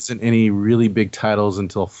there isn't any really big titles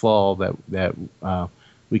until fall that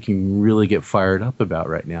we can really get fired up about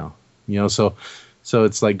right now. So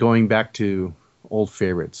it's like going back to old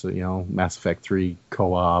favorites, Mass Effect 3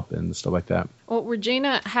 co-op and stuff like that. Well,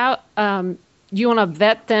 Regina, how you want to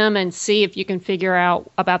vet them and see if you can figure out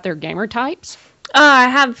about their gamer types? I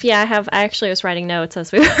have. I actually was writing notes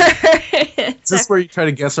as we were. Is this where you try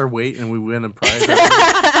to guess our weight and we win a prize?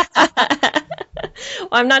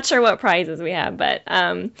 Well, I'm not sure what prizes we have, but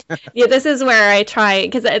this is where I try,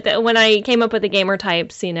 because when I came up with the gamer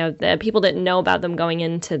types, the people didn't know about them going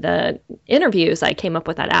into the interviews. I came up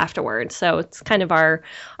with that afterwards. So it's kind of our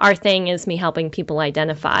thing is me helping people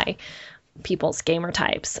identify people's gamer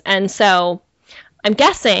types. And so I'm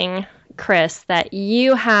guessing, Chris, that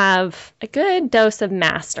you have a good dose of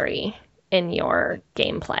mastery in your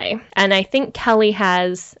gameplay. And I think Kelly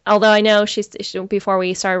has, although I know she before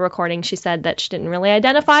we started recording, she said that she didn't really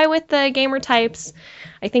identify with the gamer types.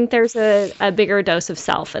 I think there's a bigger dose of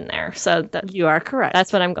self in there. So you are correct.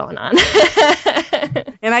 That's what I'm going on.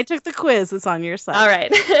 And I took the quiz. It's on your side. All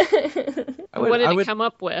right. What did it come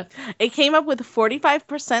up with? It came up with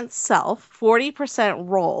 45% self, 40%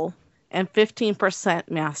 role, and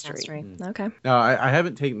 15% mastery. Okay. No, I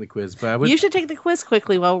haven't taken the quiz, but I would. You should take the quiz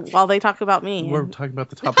quickly while they talk about me. We're talking about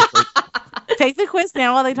the topic. Take the quiz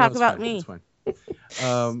now while they talk about me. That's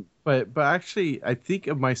fine. But actually, I think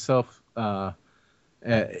of myself,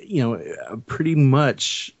 pretty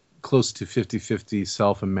much close to 50-50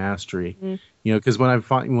 self and mastery. Because when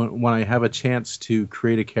I have a chance to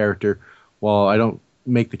create a character, while I don't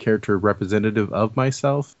make the character representative of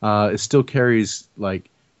myself, it still carries like.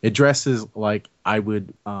 It dresses like I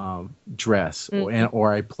would dress,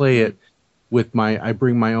 or I play it with I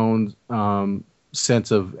bring my own sense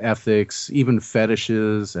of ethics, even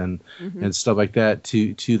fetishes and stuff like that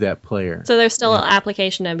to that player. So there's still an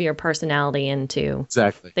application of your personality into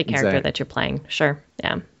the character that you're playing. Sure.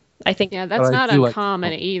 Yeah. I think that's not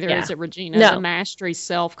uncommon either, is it, Regina? No. The mastery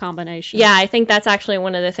self combination. Yeah, I think that's actually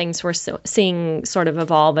one of the things we're seeing sort of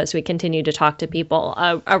evolve as we continue to talk to people.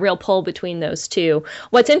 A real pull between those two.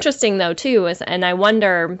 What's interesting though too is, and I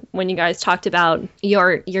wonder when you guys talked about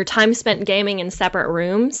your time spent gaming in separate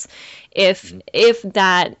rooms, if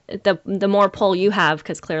that the more pull you have,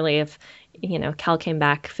 because clearly if Cal came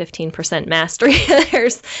back 15% mastery,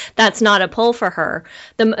 that's not a pull for her.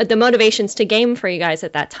 The motivations to game for you guys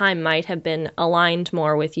at that time might have been aligned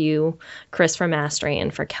more with you, Chris, for mastery,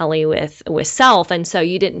 and for Kelly with self. And so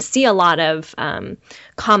you didn't see a lot of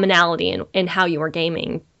commonality in how you were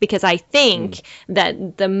gaming, because I think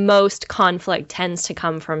that the most conflict tends to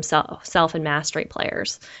come from self and mastery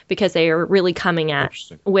players, because they are really coming at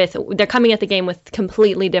the game with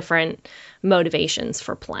completely different motivations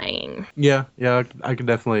for playing. Yeah, I could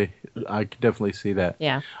definitely see that.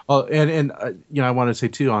 Yeah. Oh, and I want to say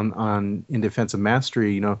too on in defense of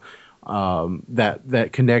mastery, that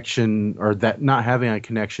connection, or that not having a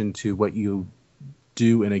connection to what you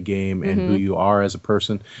do in a game and who you are as a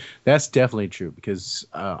person, that's definitely true, because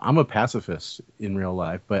I'm a pacifist in real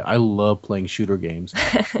life, but I love playing shooter games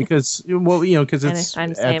because because it's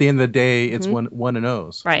at the end of the day it's one and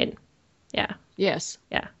O's. Right. Yeah. Yes.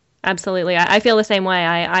 Yeah. Absolutely. I feel the same way.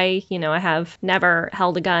 I have never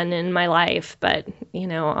held a gun in my life, but, you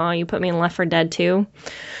put me in Left 4 Dead 2.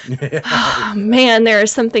 Oh, man, there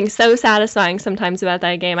is something so satisfying sometimes about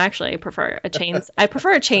that game. Actually, I prefer a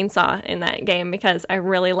chainsaw in that game because I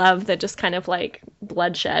really love the just kind of like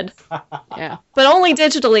bloodshed. Yeah. But only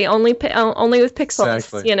digitally, only with pixels,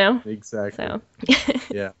 Exactly. Exactly. So.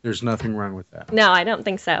 Yeah, there's nothing wrong with that. No, I don't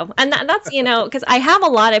think so. And that's, because I have a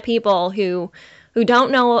lot of people who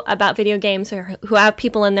don't know about video games or who have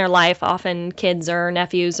people in their life, often kids or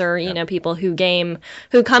nephews or, people who game,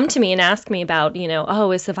 who come to me and ask me about,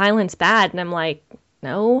 oh, is the violence bad? And I'm like,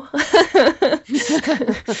 no.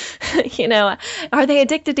 Are they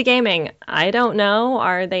addicted to gaming? I don't know.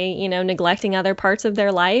 Are they, neglecting other parts of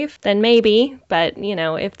their life? Then maybe. But,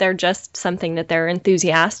 if they're just something that they're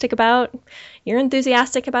enthusiastic about, you're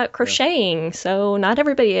enthusiastic about crocheting, so not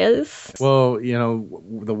everybody is. Well,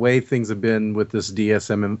 the way things have been with this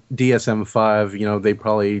DSM-5, they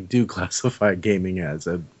probably do classify gaming as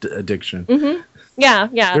an addiction. Mm-hmm. Yeah.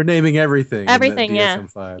 They're naming everything. Everything, in the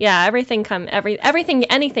DSM-5. Yeah,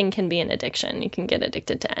 anything can be an addiction. You can get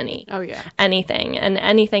addicted to anything, and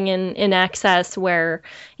anything in excess where,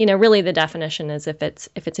 really the definition is if it's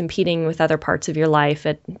impeding with other parts of your life,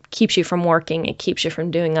 it keeps you from working, it keeps you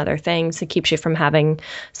from doing other things, it keeps you from having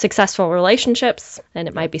successful relationships, and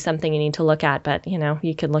it might be something you need to look at. But,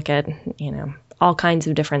 you could look at, all kinds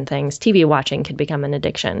of different things. TV watching could become an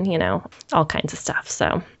addiction, all kinds of stuff.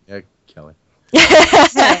 So. Yeah, Kelly.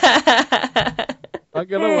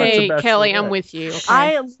 Hey, Kelly, I'm with you. Okay?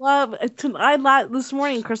 I love this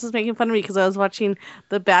morning. Chris was making fun of me because I was watching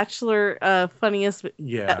The Bachelor funniest scene.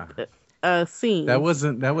 That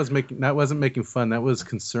wasn't making fun. That was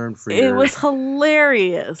concern for It was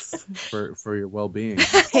hilarious for your well-being.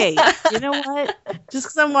 Hey, you know what? Just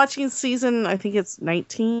because I'm watching season, I think it's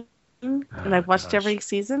 19. And I've watched every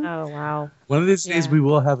season. Oh, wow. One of these days we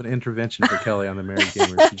will have an intervention for Kelly on the Married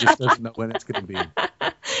Gamers. She just doesn't know when it's going to be.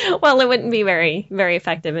 Well, it wouldn't be very, very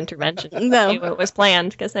effective intervention No. if it was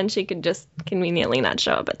planned, because then she could just conveniently not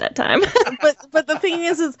show up at that time. But the thing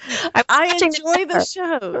is I enjoy the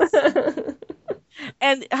shows.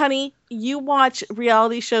 And, honey, you watch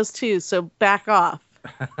reality shows too, so back off.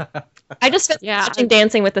 I just finished watching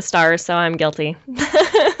Dancing with the Stars, so I'm guilty.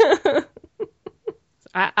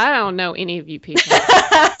 I don't know any of you people.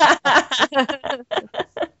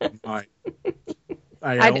 I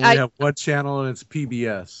only have one channel, and it's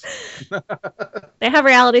PBS. They have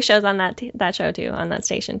reality shows on that show too, on that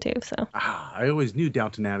station too. So I always knew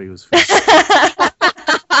Downton Abbey was fun.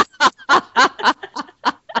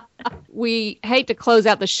 We hate to close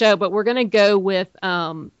out the show, but we're going to go with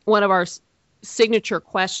one of our signature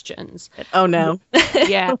questions. Oh no.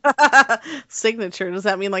 Yeah. Signature. Does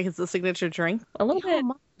that mean like it's a signature drink? a little bit.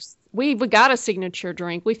 We got a signature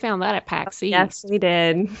drink. We found that at PAX East. Yes, we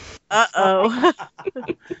did. Uh-oh.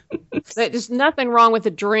 There's nothing wrong with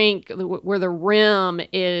a drink where the rim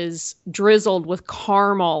is drizzled with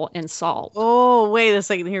caramel and salt. Oh, wait a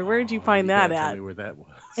second here. Where did you find that Tell at? me where that was.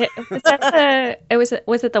 Was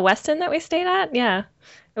it the Westin that we stayed at? Yeah.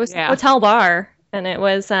 It was a hotel bar. And it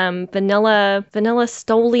was vanilla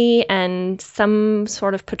Stoli and some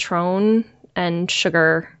sort of Patron and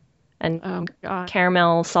sugar and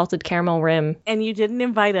salted caramel rim. And you didn't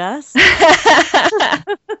invite us?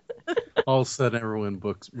 All of a sudden, everyone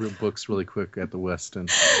books really quick at the Westin.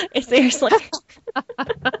 Seriously.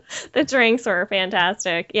 The drinks were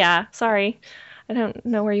fantastic. Yeah, sorry. I don't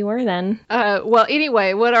know where you were then. Well,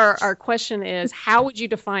 anyway, what our question is, how would you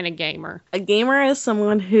define a gamer? A gamer is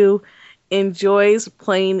someone who enjoys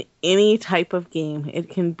playing any type of game. It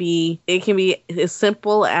can be as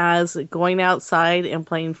simple as going outside and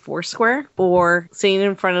playing Foursquare, or sitting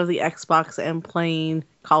in front of the Xbox and playing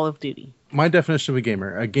Call of Duty. My definition of a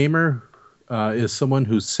gamer is someone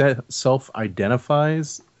who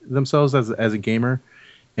self-identifies themselves as a gamer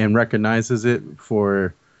and recognizes it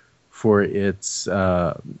for its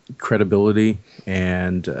credibility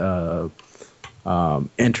and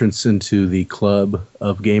entrance into the club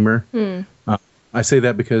of gamer. I say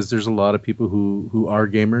that because there's a lot of people who are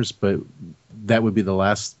gamers, but that would be the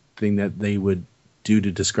last thing that they would do to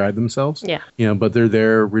describe themselves. Yeah. But they're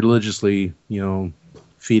there religiously,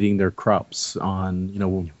 feeding their crops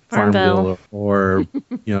on, Farmville or,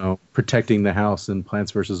 protecting the house in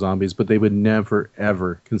Plants vs. Zombies, but they would never,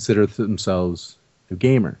 ever consider themselves a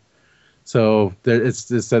gamer. So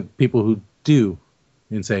it's that people who do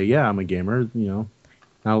and say, yeah, I'm a gamer,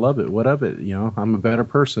 I love it. What of it? I'm a better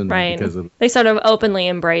person. Right. Because of they sort of openly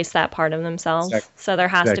embrace that part of themselves. Exactly. So there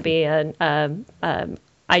has to be a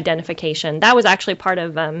identification. That was actually part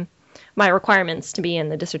of my requirements to be in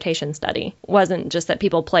the dissertation study. Wasn't just that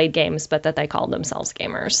people played games, but that they called themselves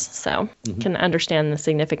gamers. So can understand the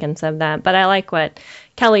significance of that. But I like what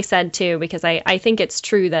Kelly said too, because I think it's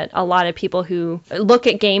true that a lot of people who look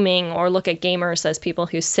at gaming or look at gamers as people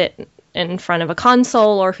who sit in front of a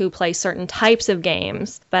console or who play certain types of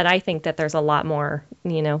games. But I think that there's a lot more,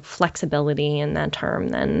 flexibility in that term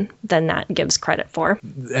than that gives credit for.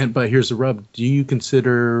 But here's the rub. Do you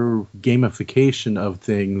consider gamification of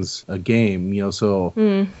things a game?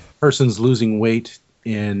 So person's losing weight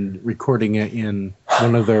and recording it in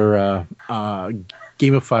one of their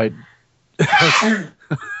gamified...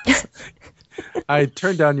 I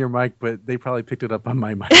turned down your mic, but they probably picked it up on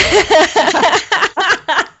my mic.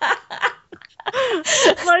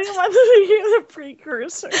 I wanted to hear the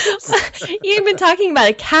precursors. You've been talking about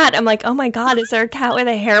a cat. I'm like, oh my God, is there a cat with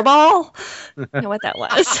a hairball? I know what that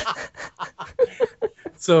was.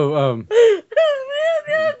 So,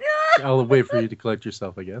 I'll wait for you to collect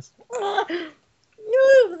yourself, I guess.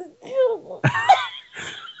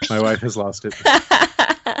 My wife has lost it.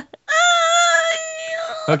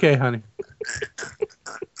 Okay, honey.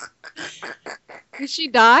 Did she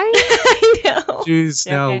die? I know. She's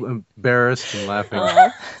now embarrassed and laughing.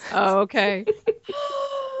 Oh, okay.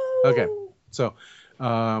 Okay, so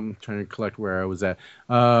trying to collect where I was at.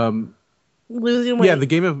 Losing weight. Yeah, the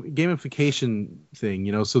gamification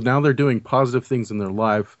thing. So now they're doing positive things in their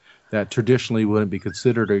life that traditionally wouldn't be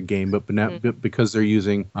considered a game, but now, because they're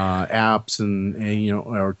using apps and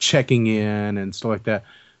or checking in and stuff like that,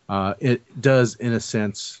 it does in a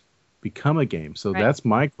sense become a game. So that's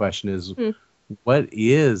my question: is what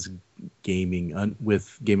is gaming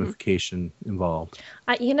with gamification involved?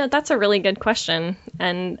 That's a really good question,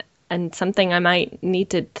 and something I might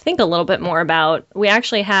need to think a little bit more about. We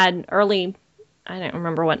actually had I don't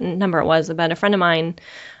remember what number it was, but a friend of mine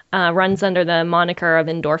runs under the moniker of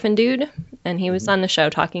Endorphin Dude, and he was on the show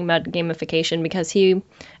talking about gamification because he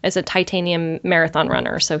is a titanium marathon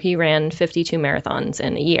runner, so he ran 52 marathons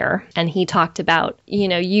in a year, and he talked about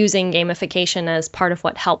using gamification as part of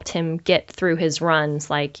what helped him get through his runs,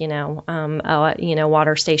 like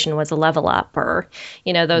Water Station was a level up, or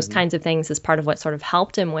those kinds of things as part of what sort of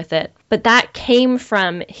helped him with it. But that came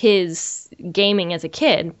from his gaming as a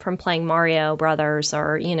kid, from playing Mario Brothers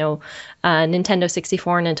or Nintendo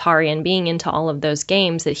 64 and Atari, and being into all of those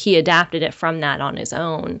games, that he adapted it from that on his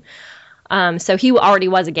own. So he already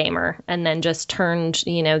was a gamer, and then just turned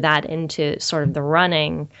that into sort of the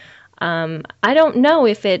running. I don't know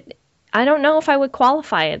if I would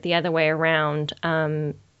qualify it the other way around.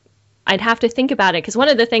 I'd have to think about it, because one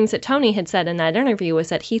of the things that Tony had said in that interview was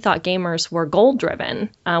that he thought gamers were goal-driven,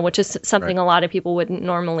 which is something a lot of people wouldn't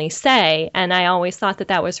normally say. And I always thought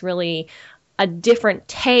that was really a different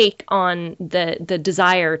take on the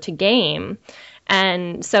desire to game.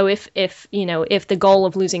 And so if the goal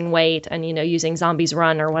of losing weight and using Zombies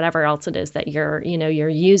Run or whatever else it is that you're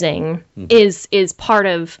using is part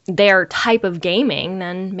of their type of gaming,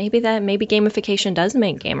 then maybe gamification does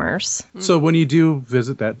make gamers. So when you do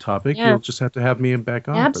visit that topic, you'll just have to have me back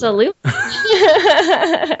on. Absolutely.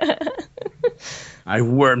 I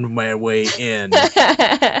wormed my way in.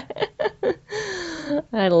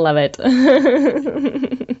 I love it.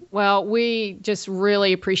 Well, we just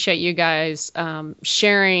really appreciate you guys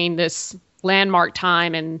sharing this landmark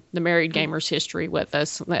time in the Married Gamers history with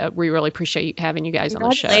us. We really appreciate having you guys on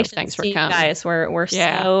the show. Thanks for coming. Guys, we're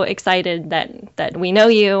so excited that we know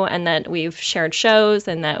you and that we've shared shows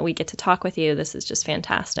and that we get to talk with you. This is just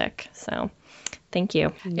fantastic. So thank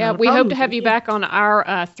you. Yeah, we hope to have you back on our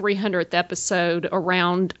 300th episode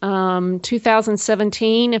around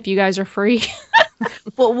 2017 if you guys are free.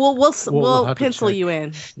 We'll pencil you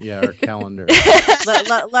in. Yeah, our calendar.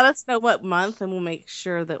 let us know what month, and we'll make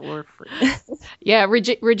sure that we're free. Yeah,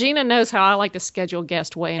 Regina knows how I like to schedule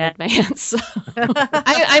guests way in advance. So.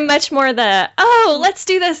 I'm much more let's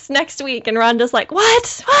do this next week, and Rhonda's like,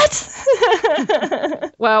 what?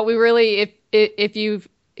 Well, we really, if you've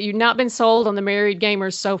not been sold on the Married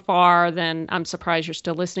Gamers so far, then I'm surprised you're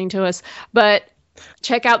still listening to us. But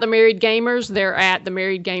check out the Married Gamers. They're at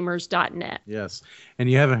themarriedgamers.net. Yes.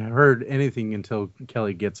 And you haven't heard anything until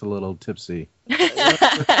Kelly gets a little tipsy.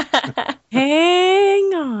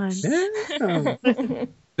 Hang on.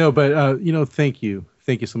 No, but, thank you.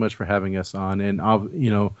 Thank you so much for having us on. And,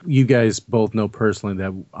 you guys both know personally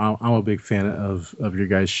that I'm a big fan of your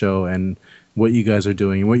guys' show and what you guys are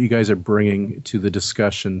doing and what you guys are bringing to the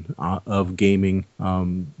discussion of gaming.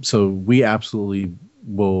 So we absolutely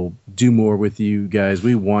will do more with you guys.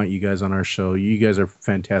 We want you guys on our show. You guys are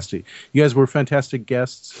fantastic. You guys were fantastic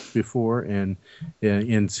guests before, and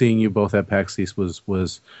seeing you both at PAX East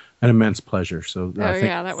was an immense pleasure. So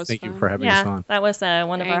that was thank fun. you for having us on. That was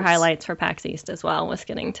one of our Thanks. highlights for PAX East as well, was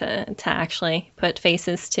getting to actually put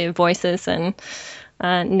faces to voices and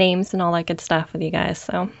names and all that good stuff with you guys.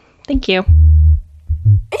 So thank you.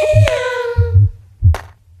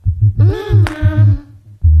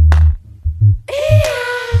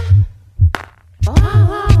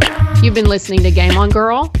 You've been listening to Game On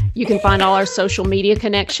Girl. You can find all our social media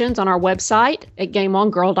connections on our website at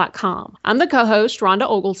GameOnGirl.com. I'm the co-host, Rhonda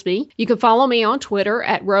Oglesby. You can follow me on Twitter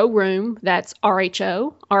at RoRoom. That's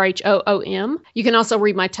RHOOM. You can also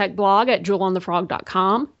read my tech blog at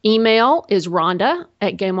JewelOnTheFrog.com. Email is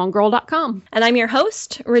Rhonda@GameOnGirl.com. And I'm your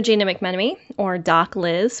host, Regina McMenemy, or Doc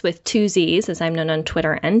Liz with 2 Z's, as I'm known on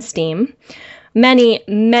Twitter and Steam.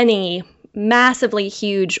 Many massively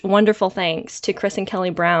huge, wonderful thanks to Chris and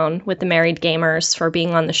Kelly Brown with the Married Gamers for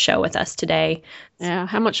being on the show with us today. Yeah,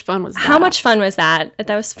 how much fun was that? How much fun was that?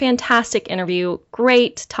 That was a fantastic interview.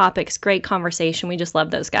 Great topics, great conversation. We just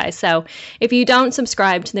love those guys. So if you don't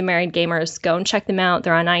subscribe to the Married Gamers, go and check them out.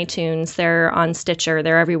 They're on iTunes. They're on Stitcher.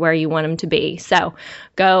 They're everywhere you want them to be. So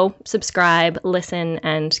go subscribe, listen,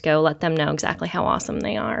 and go let them know exactly how awesome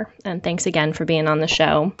they are. And thanks again for being on the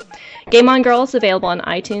show. Game On Girl is available on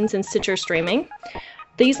iTunes and Stitcher streaming.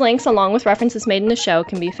 These links, along with references made in the show,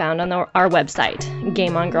 can be found on our website,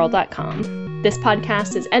 GameOnGirl.com. This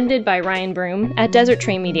podcast is edited by Ryan Broom at Desert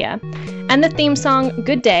Tree Media, and the theme song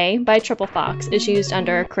Good Day by Triple Fox is used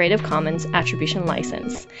under a Creative Commons Attribution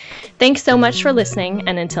License. Thanks so much for listening,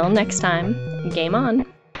 and until next time, game on!